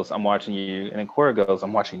Lin goes, "I'm watching you," and then Cora goes,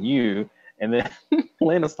 "I'm watching you," and then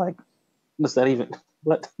Lin is like, "What's that even?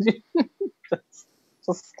 What?"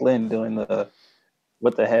 Just Lin doing the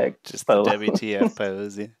what the heck? Just the WTF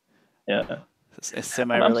pose. Yeah. It's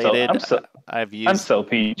semi-related. I'm so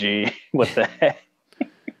PG. What the heck?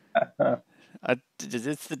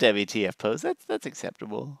 It's the WTF pose. That's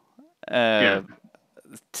acceptable. Yeah.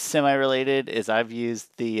 Semi-related is I've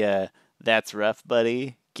used the "That's Rough,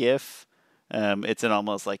 Buddy" GIF. It's in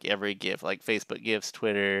almost like every GIF, like Facebook GIFs,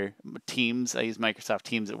 Twitter, Teams. I use Microsoft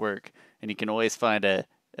Teams at work, and you can always find a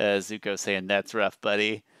Zuko saying "That's rough,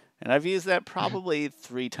 buddy." And I've used that probably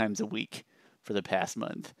 3 times a week for the past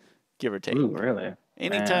month, give or take. Ooh, really?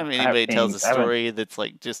 Anytime anybody tells a story that's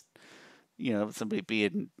like just, somebody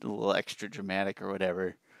being a little extra dramatic or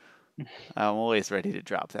whatever, I'm always ready to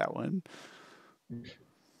drop that one.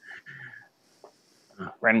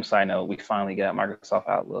 Random side note: we finally got Microsoft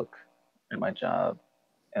Outlook at my job,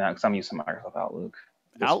 and because I'm using Microsoft Outlook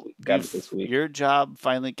got it this week. Your job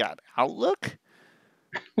finally got Outlook?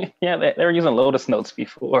 Yeah, they were using Lotus Notes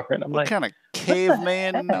before, and I'm what like, kind of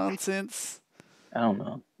caveman nonsense? I don't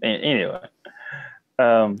know. Anyway,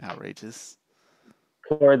 outrageous.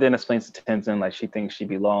 Korra then explains to Tenzin like she thinks she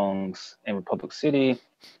belongs in Republic City,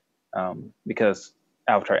 because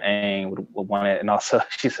Avatar Aang would want it, and also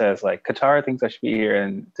she says like Katara thinks I should be here,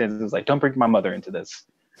 and Tenzin's like, don't bring my mother into this.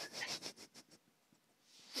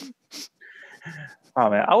 Oh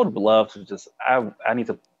man, I would love to just I need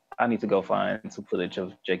to go find some footage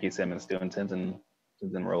of J.K. Simmons doing Tenzin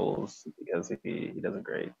roles because he does a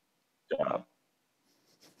great job.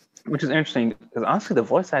 Which is interesting because honestly, the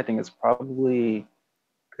voice acting is probably,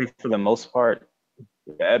 I think for the most part,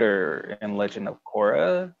 better in Legend of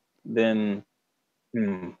Korra than,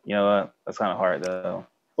 you know what? That's kind of hard though.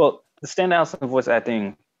 Well, the standouts in voice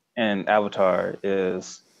acting in Avatar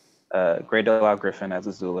is Grey Delisle Griffin as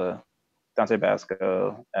Azula, Dante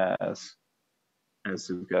Basco as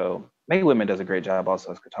Zuko. Meg Whitman does a great job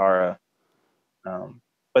also as Katara.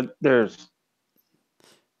 But there's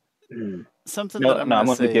something that I'm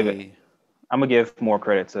gonna give more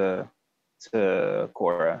credit to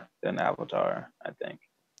Korra than Avatar, I think.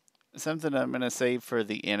 Something I'm going to say for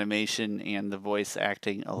the animation and the voice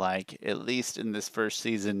acting alike, at least in this first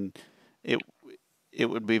season, it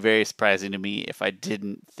would be very surprising to me if I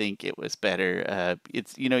didn't think it was better.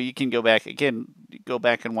 It's, you can go back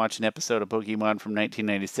and watch an episode of Pokemon from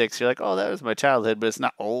 1996. You're like, oh, that was my childhood, but it's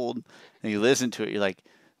not old. And you listen to it, you're like,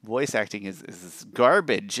 voice acting is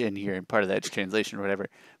garbage in here, and part of that's translation or whatever.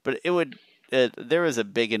 But there was a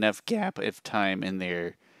big enough gap of time in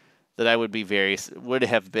there that I would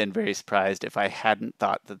have been very surprised if I hadn't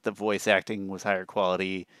thought that the voice acting was higher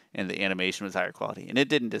quality and the animation was higher quality. And it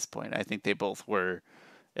didn't disappoint. I think they both were,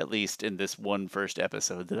 at least in this one first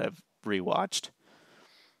episode that I've rewatched.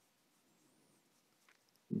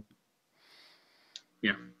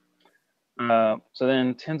 Yeah. So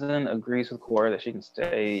then Tenzin agrees with Korra that she can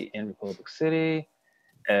stay in Republic City.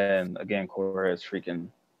 And again, Korra is freaking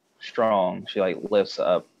strong. She like lifts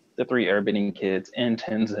up the 3 airbending kids and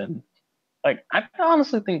Tenzin. Like, I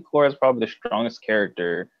honestly think Korra is probably the strongest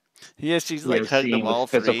character. Yeah, she's like hugged them all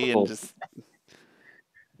 3 and just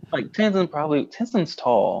like Tenzin's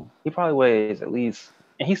tall. He probably weighs at least,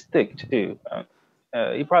 and he's thick too.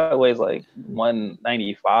 He probably weighs like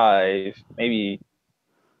 195, maybe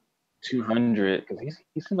 200, because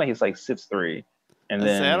he seems like he's like 6'3". And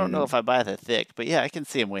then I don't know if I buy the thick, but yeah, I can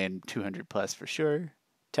see him weighing 200 plus for sure.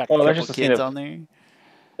 Tack a couple kids on there.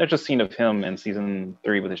 There's just a scene of him in season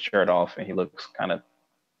 3 with his shirt off, and he looks kind of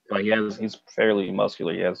like he's fairly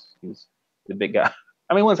muscular. He's the big guy.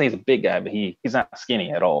 I mean, I wouldn't say he's a big guy, but he's not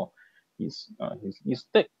skinny at all. He's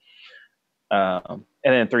thick. And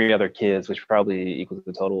then 3 other kids, which probably equals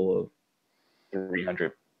a total of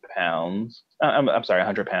 300 pounds. I'm sorry,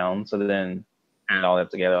 100 pounds. So then add all that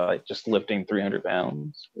together, like just lifting 300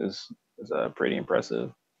 pounds is pretty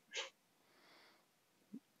impressive.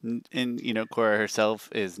 And Korra herself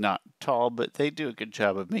is not tall, but they do a good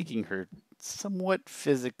job of making her somewhat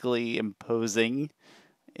physically imposing.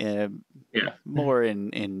 More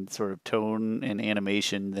in sort of tone and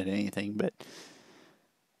animation than anything, but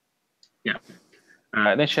yeah.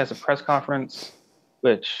 Then she has a press conference,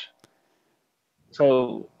 which,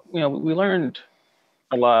 so we learned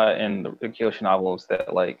a lot in the Kyoshi novels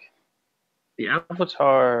that like the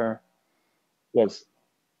Avatar was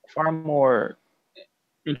far more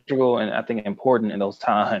integral and I think important in those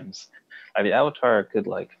times. Like the Avatar could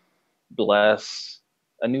like bless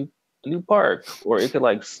a new park, or it could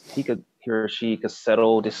like he or she could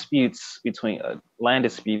settle disputes between land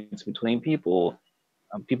disputes between people.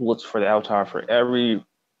 People looked for the Avatar for I feel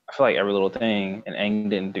like every little thing, and Aang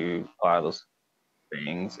didn't do a lot of those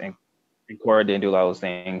things, and Korra didn't do a lot of those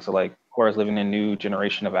things. So like Korra's living in a new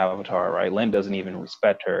generation of Avatar, right? Lin doesn't even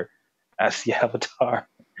respect her as the Avatar.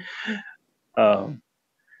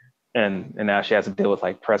 And now she has to deal with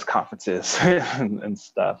like press conferences and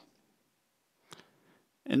stuff.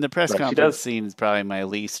 And the press conference scene is probably my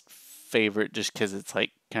least favorite, just because it's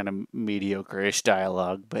like kind of mediocre-ish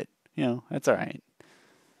dialogue, but that's all right.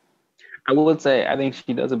 I would say I think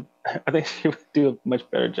she would do a much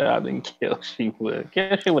better job than Kyoshi would.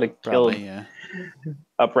 Kyoshi would have killed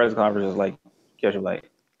a press conference like Kyoshi would like,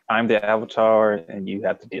 I'm the Avatar and you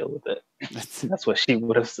have to deal with it. That's what she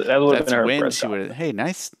would have said. That would have been her press conference. Hey,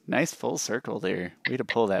 nice full circle there. Way to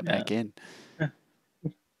pull that back in.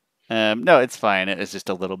 No, it's fine. It was just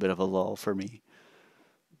a little bit of a lull for me.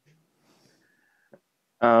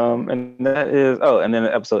 And that is and then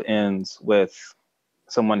the episode ends with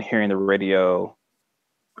someone hearing the radio,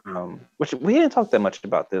 which we didn't talk that much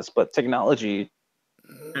about this, but technology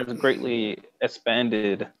has greatly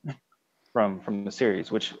expanded from the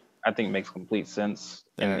series, which I think makes complete sense,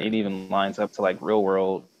 and it even lines up to like real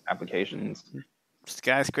world applications.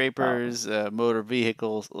 Skyscrapers, motor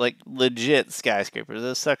vehicles, like legit skyscrapers.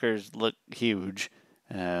 Those suckers look huge.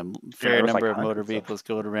 Fair number of motor vehicles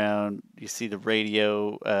going around. You see the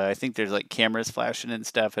radio. I think there's like cameras flashing and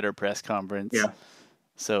stuff at her press conference. Yeah.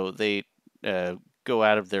 So they go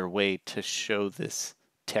out of their way to show this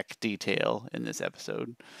tech detail in this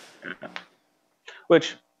episode. Yeah.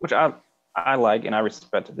 Which I like, and I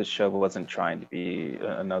respect that this show wasn't trying to be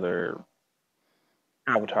another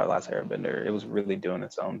Avatar: Last Airbender. It was really doing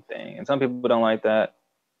its own thing, and some people don't like that.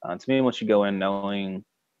 To me, once you go in knowing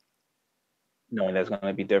that's going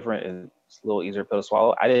to be different, it's a little easier pill to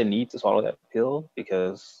swallow. I didn't need to swallow that pill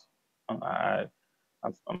because I'm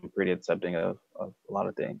pretty accepting of a lot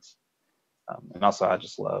of things, and also I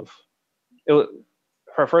just love it.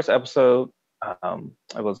 Her first episode,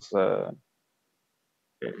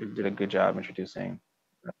 it did a good job introducing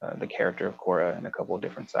the character of Korra and a couple of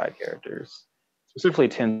different side characters, specifically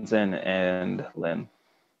Tenzin and Lin.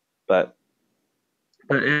 But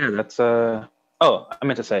yeah, that's oh, I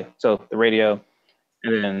meant to say, so the radio,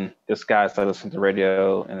 and then this guy started listening to the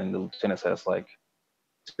radio, and then the lieutenant says like,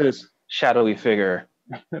 this shadowy figure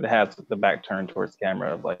that has the back turned towards the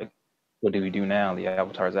camera of like, what do we do now? The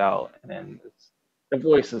avatar's out, and then the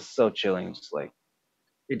voice is so chilling, just like,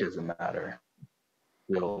 it doesn't matter.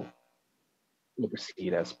 We'll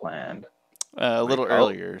proceed as planned. A little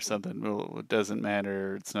earlier, something. It doesn't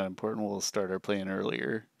matter. It's not important. We'll start our plan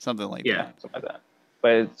earlier. Something like that. Yeah, something like that.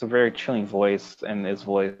 But it's a very chilling voice, and it's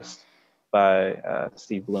voiced by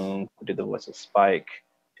Steve Bloom, who did the voice of Spike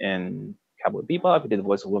in Cowboy Bebop. He did the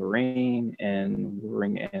voice of Wolverine and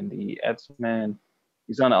the X-Men.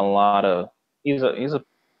 He's done a lot of. He's a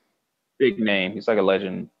big name. He's like a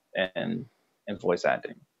legend in voice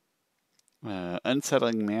acting.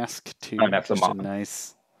 Unsettling Mask too. That's a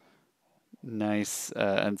nice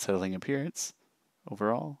unsettling appearance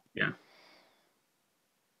overall. Yeah.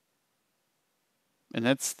 And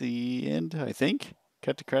that's the end, I think.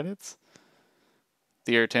 Cut to credits.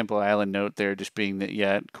 The Air Temple Island note there just being that,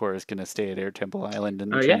 Korra's going to stay at Air Temple Island in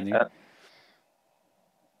the training.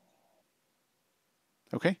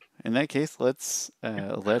 Okay. In that case, let's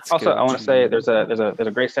also, I want to say there's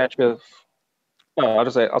a great statue of I'll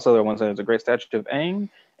just say also I want to say there's a great statue of Aang,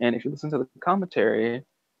 and if you listen to the commentary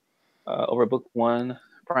over book 1,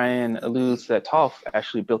 Brian alludes that Toph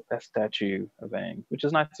actually built that statue of Aang, which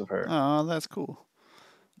is nice of her. Oh, that's cool.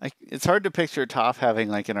 It's hard to picture Toph having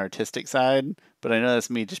like an artistic side, but I know that's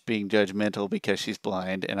me just being judgmental because she's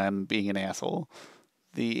blind and I'm being an asshole.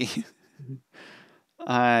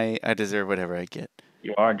 I deserve whatever I get.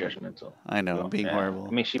 You are judgmental. I know, I'm being horrible.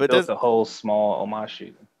 I mean, she built the whole small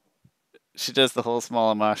Omashu. She does the whole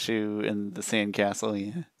small Omashu in the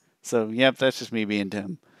sandcastle, yeah. So, yep, that's just me being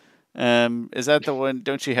dumb. Is that the one?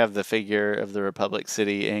 Don't you have the figure of the Republic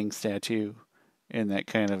City Aang statue in that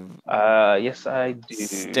kind of yes, I do.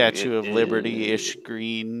 Statue of Liberty-ish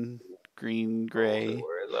green gray?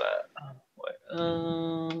 Where is that?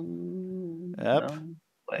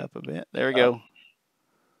 Up a bit. There we go.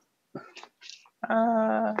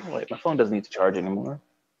 Wait, my phone doesn't need to charge anymore.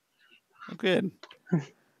 Oh, good.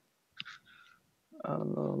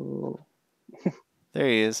 Oh. There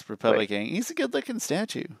he is, Republic Aang. He's a good-looking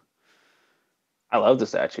statue. I love the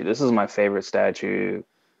statue. This is my favorite statue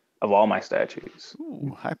of all my statues.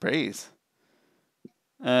 Ooh, high praise.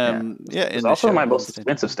 It's also my most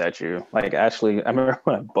expensive statue. Like, actually, I remember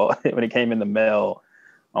when I bought it, when it came in the mail,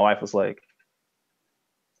 my wife was like,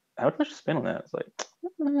 how much did you spend on that? It's like,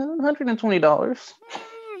 $120.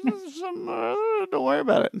 Don't worry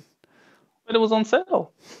about it. But it was on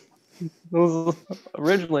sale. It was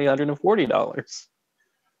originally $140.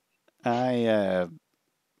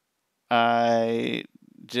 I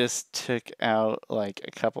just took out like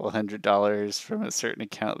a couple $100 from a certain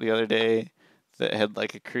account the other day that had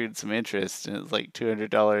like accrued some interest, and it was like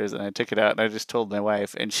 $200, and I took it out and I just told my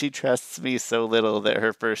wife, and she trusts me so little that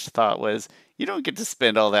her first thought was, you don't get to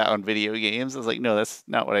spend all that on video games. I was like, no, that's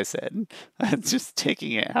not what I said. I'm just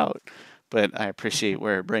taking it out. But I appreciate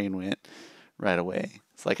where her brain went right away.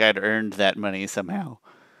 It's like I'd earned that money somehow.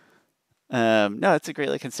 No, it's a great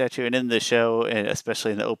looking statue, and in the show, and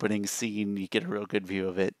especially in the opening scene, you get a real good view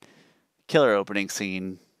of it. Killer opening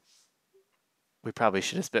scene. We probably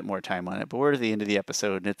should have spent more time on it, but we're at the end of the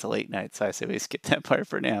episode, and it's a late night, so I say we skip that part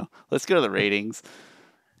for now. Let's go to the ratings.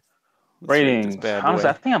 Let's rate this Ratings. bad Honestly,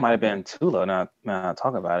 I boy. think I might have been too low. Now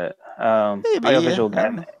talk about it. Maybe. Audiovisual I got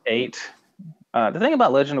don't an know. 8. The thing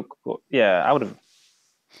about Legend of yeah, I would have.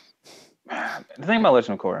 The thing about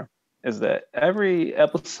Legend of Korra is that every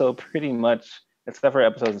episode, pretty much, except for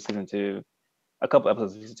episodes in season 2, a couple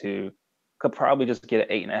episodes of season 2, could probably just get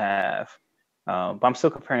an 8.5. But I'm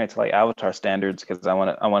still comparing it to like Avatar standards because I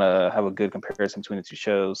want to have a good comparison between the two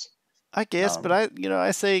shows. I guess, but Um,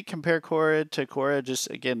 I say compare Korra to Korra. Just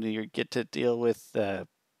again, you get to deal with.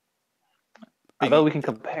 Although we can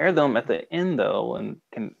compare them at the end though, and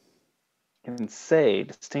can say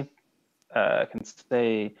can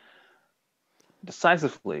say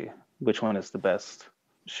decisively which one is the best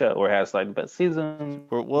show or has like the best season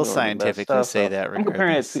we'll or the best scientifically stuff. say So that I'm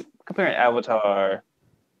comparing it regardless. to comparing Avatar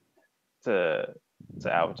to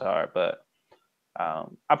Avatar, but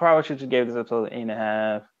I probably should have gave this episode an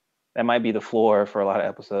 8.5. That might be the floor for a lot of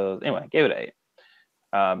episodes. Anyway, gave it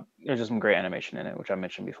an 8. There's just some great animation in it, which I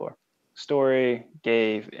mentioned before. Story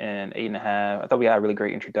gave an 8.5. I thought we had a really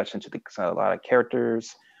great introduction to a lot of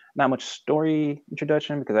characters. Not much story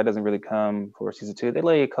introduction because that doesn't really come for season 2. They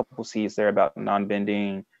lay a couple seeds there about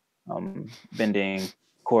non-bending, bending.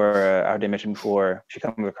 Korra, I did mention before, she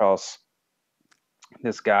comes across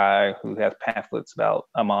this guy who has pamphlets about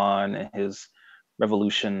Amon and his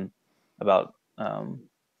revolution about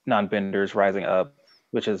non-benders rising up,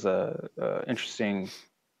 which is a interesting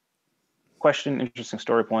question, interesting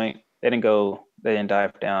story point. They didn't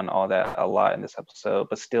dive down all that a lot in this episode,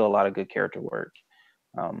 but still a lot of good character work.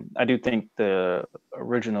 I do think the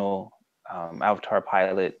original Avatar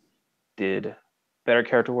pilot did better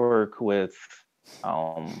character work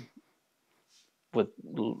um, with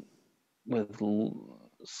with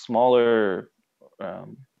smaller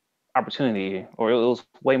opportunity, or it was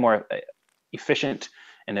way more efficient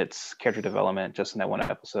in its character development just in that one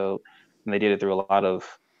episode. And they did it through a lot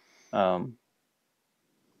of um,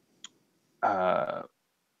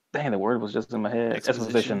 dang, the word was just in my head. Exposition.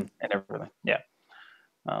 Exposition and everything. Yeah.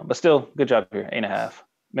 But still, good job here. 8.5.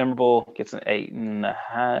 Memorable gets an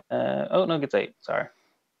 8.5. Oh no, gets 8. Sorry,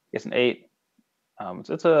 gets an 8.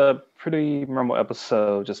 It's a pretty memorable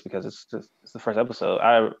episode just because it's the first episode.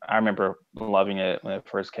 I remember loving it when it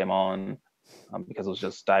first came on because it was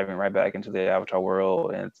just diving right back into the Avatar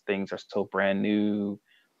world and things are still brand new,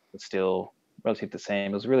 but still relatively the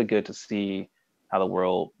same. It was really good to see how the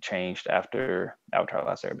world changed after Avatar: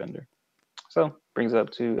 Last Airbender. So brings it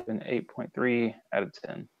up to an 8.3 out of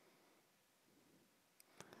 10.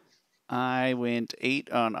 I went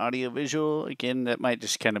 8 on audiovisual. Again, that might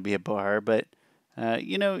just kind of be a bar, but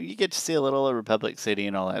you get to see a little of Republic City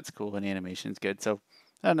and all that's cool, and the animation's good. So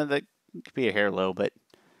I don't know, that could be a hair low, but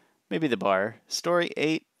maybe the bar. Story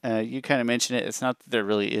 8, you kind of mentioned it. It's not that there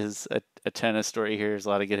really is a ton of story here. There's a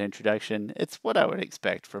lot of good introduction. It's what I would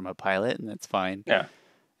expect from a pilot, and that's fine. Yeah.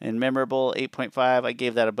 And memorable, 8.5. I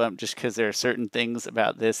gave that a bump just because there are certain things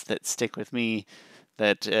about this that stick with me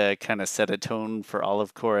that kind of set a tone for all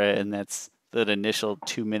of Korra, and that's that initial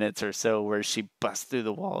 2 minutes or so where she busts through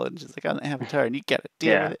the wall and she's like, "I'm the Avatar, and you got to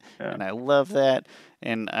deal with Yeah. it." Yeah. And I love that.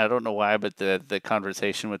 And I don't know why, but the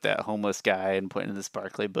conversation with that homeless guy and pointing to the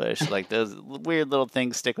sparkly bush, like those weird little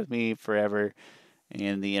things stick with me forever.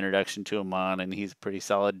 And the introduction to Amon, and he's a pretty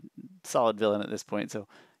solid villain at this point. So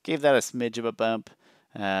gave that a smidge of a bump.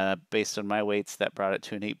 Based on my weights, that brought it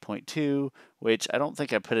to an 8.2, which I don't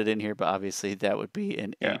think I put it in here, but obviously that would be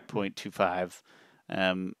an Yeah. 8.25.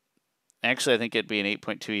 Actually, I think it'd be an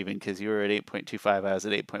 8.2 even because you were at 8.25, I was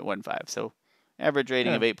at 8.15. So average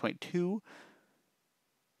rating of 8.2.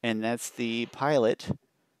 And that's the pilot.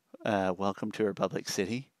 Welcome to Republic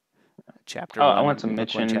City. Chapter 1. I want to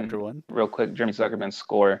mention Chapter 1. real quick Jeremy Zuckerman's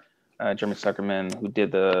score. Jeremy Zuckerman, who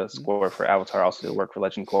did the score for Avatar, also did work for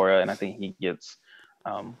Legend Korra, and I think he gets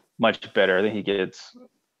much better. I think he gets.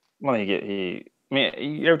 Well,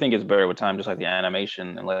 everything gets better with time, just like the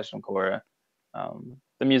animation in Legend of Korra.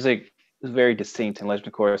 The music is very distinct in Legend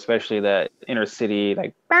of Korra, especially that inner city,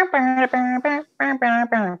 like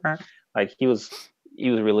he was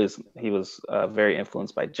very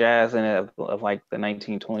influenced by jazz in it of like the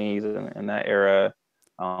 1920s and that era.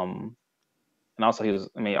 And also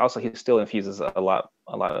he still infuses a lot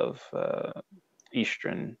of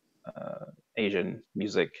Eastern Asian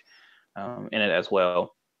music in it as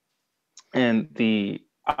well. And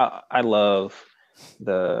I love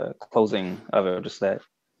the closing of it, just that.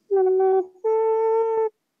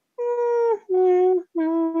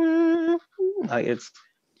 Like it's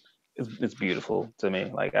beautiful to me.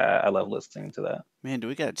 Like I love listening to that. Man, do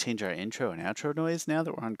we got to change our intro and outro noise now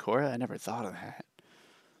that we're on Korra? I never thought of that.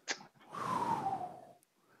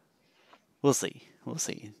 We'll see. We'll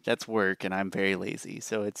see. That's work, and I'm very lazy,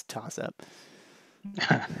 so it's toss up.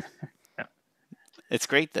 It's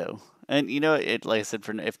great though, and it. Like I said,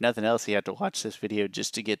 for if nothing else, you have to watch this video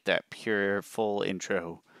just to get that pure, full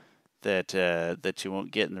intro that you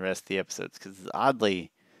won't get in the rest of the episodes because it's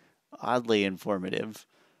oddly informative.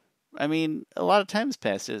 I mean, a lot of time's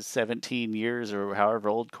passed. It's 17 years or however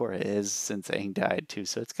old Korra is since Aang died too,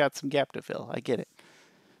 so it's got some gap to fill. I get it,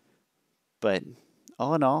 but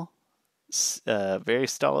all in all, very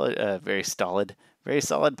solid, very solid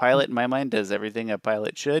pilot in my mind. Does everything a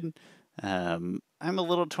pilot should. I'm a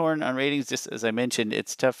little torn on ratings. Just as I mentioned,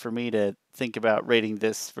 it's tough for me to think about rating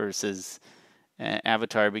this versus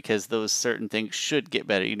Avatar because those certain things should get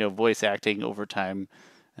better. Voice acting over time,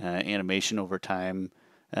 animation over time.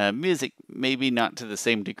 Music, maybe not to the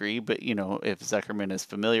same degree, but if Zuckerman is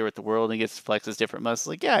familiar with the world and gets to flex his different muscles,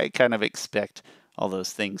 like I kind of expect all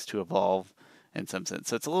those things to evolve in some sense.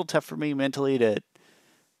 So it's a little tough for me mentally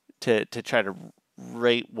to try to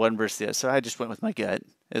rate one versus the other. So I just went with my gut,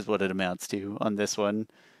 is what it amounts to on this one.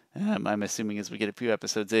 I'm assuming as we get a few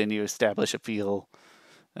episodes in, you establish a feel,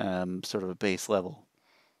 sort of a base level.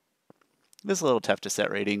 It's a little tough to set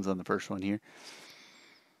ratings on the first one here.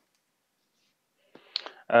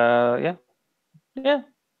 Yeah.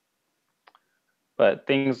 But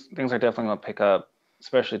things are definitely gonna pick up,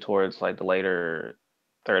 especially towards like the later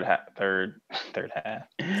third half. Later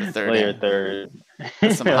third.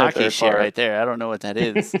 That's some hockey shit right there. I don't know what that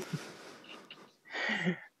is.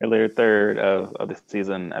 The later third of the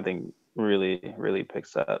season, I think, really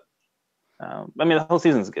picks up. I mean, the whole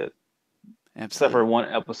season's good. Absolutely. Except for one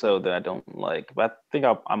episode that I don't like, but I think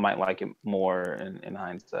I might like it more in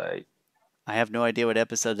hindsight. I have no idea what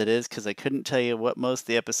episode that is because I couldn't tell you what most of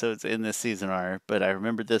the episodes in this season are, but I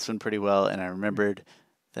remembered this one pretty well, and I remembered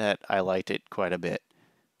that I liked it quite a bit.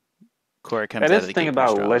 Korra comes out of the thing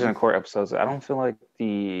about Legend of Korra episodes. I don't feel like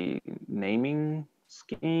the naming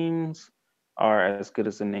schemes are as good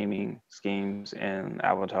as the naming schemes in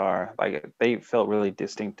Avatar. Like they felt really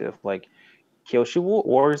distinctive. Like Kyoshi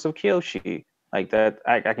Warriors of Kyoshi. Like that,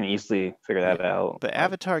 I can easily figure that out. But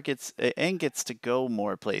Avatar Aang gets to go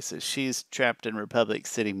more places. She's trapped in Republic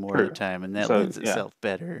City more of the time, and that lends itself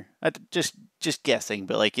better. Just guessing,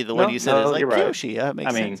 but like the one you said is like Kyoshi. That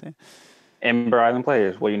makes sense. Ember Island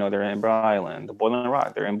players, well, they're in Ember Island. The Boiling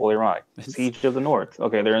Rock, they're in Boiling Rock. Siege of the North,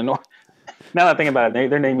 okay, they're in North. Now that I think about it,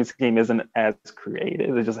 their naming scheme isn't as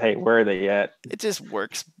creative. It's just, hey, where are they at? It just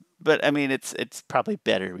works. But I mean, it's probably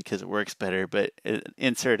better because it works better. But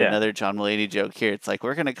insert another John Mulaney joke here. It's like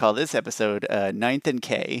we're gonna call this episode 9th and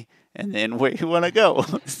K, and then where you want to go?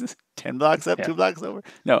 10 blocks up, 2 blocks over.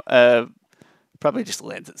 No, probably just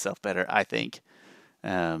lends itself better, I think.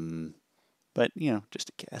 But just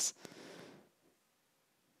a guess.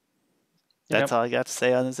 That's all I got to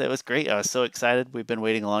say on this. It was great. I was so excited. We've been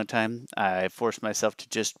waiting a long time. I forced myself to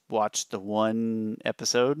just watch the one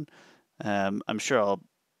episode. I'm sure I'll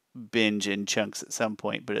binge in chunks at some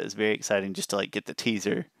point, but it was very exciting just to get the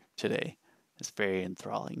teaser today. It's very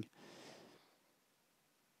enthralling.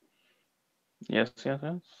 Yes.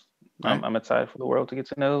 I'm excited for the world to get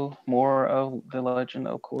to know more of the Legend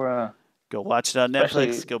of Korra. Go watch it on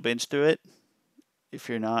Netflix. Go binge through it. If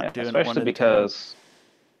you're not doing it, especially because,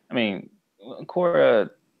 I mean, Korra,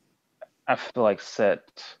 I feel like set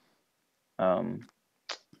the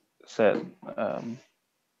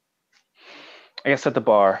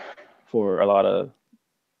bar for a lot of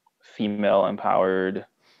female empowered,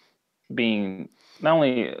 being not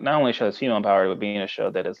only a show that's female empowered, but being a show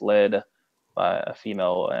that is led by a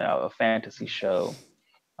female, a fantasy show.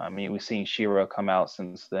 I mean, we've seen She-Ra come out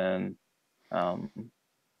since then. A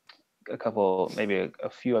couple, maybe a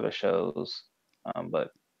few other shows,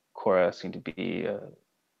 but Korra seemed to be a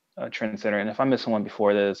trendsetter. And if I'm missing one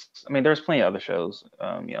before this, I mean, there's plenty of other shows,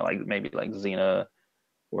 maybe like Xena,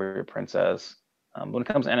 Warrior Princess. When it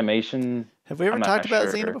comes to animation, have we ever talked about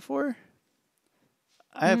Xena before?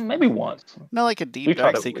 Maybe once. Not like a deep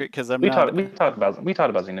dark secret because we talked about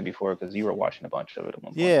Xena before because you were watching a bunch of it at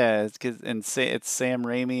one point. Yeah, it's Sam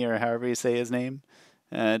Raimi or however you say his name.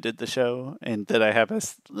 Did the show, and that I have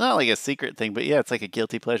not like a secret thing, but yeah, it's like a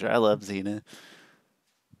guilty pleasure. I love Xena.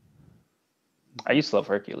 I used to love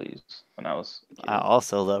Hercules when I was a kid. I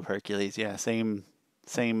also love Hercules. Yeah, same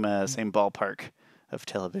ballpark of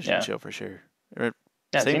television show for sure.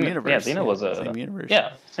 Same universe. Yeah, Xena was same universe.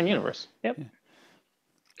 Yeah, same universe. Yep.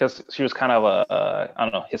 Because she was kind of I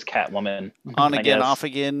don't know, his Catwoman. On again, off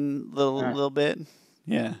again, little bit.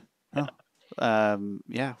 Yeah.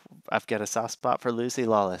 Yeah, I've got a soft spot for Lucy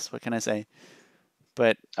Lawless. What can I say?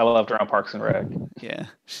 But I loved her on Parks and Rec. Yeah,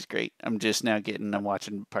 she's great. I'm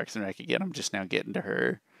watching Parks and Rec again. I'm just now getting to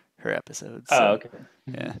her her episodes. Oh, So, okay.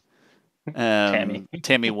 yeah. Tammy.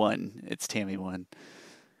 Tammy 1. It's Tammy 1.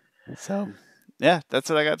 So, yeah, that's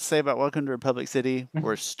what I got to say about Welcome to Republic City.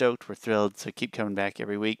 We're stoked. We're thrilled. So keep coming back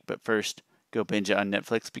every week. But first, go binge it on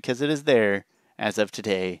Netflix because it is there as of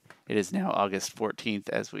today. It is now August 14th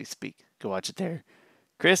as we speak. Go watch it there.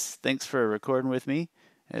 Chris, thanks for recording with me.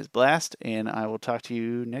 It was a blast, and I will talk to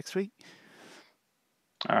you next week.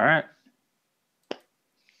 All right.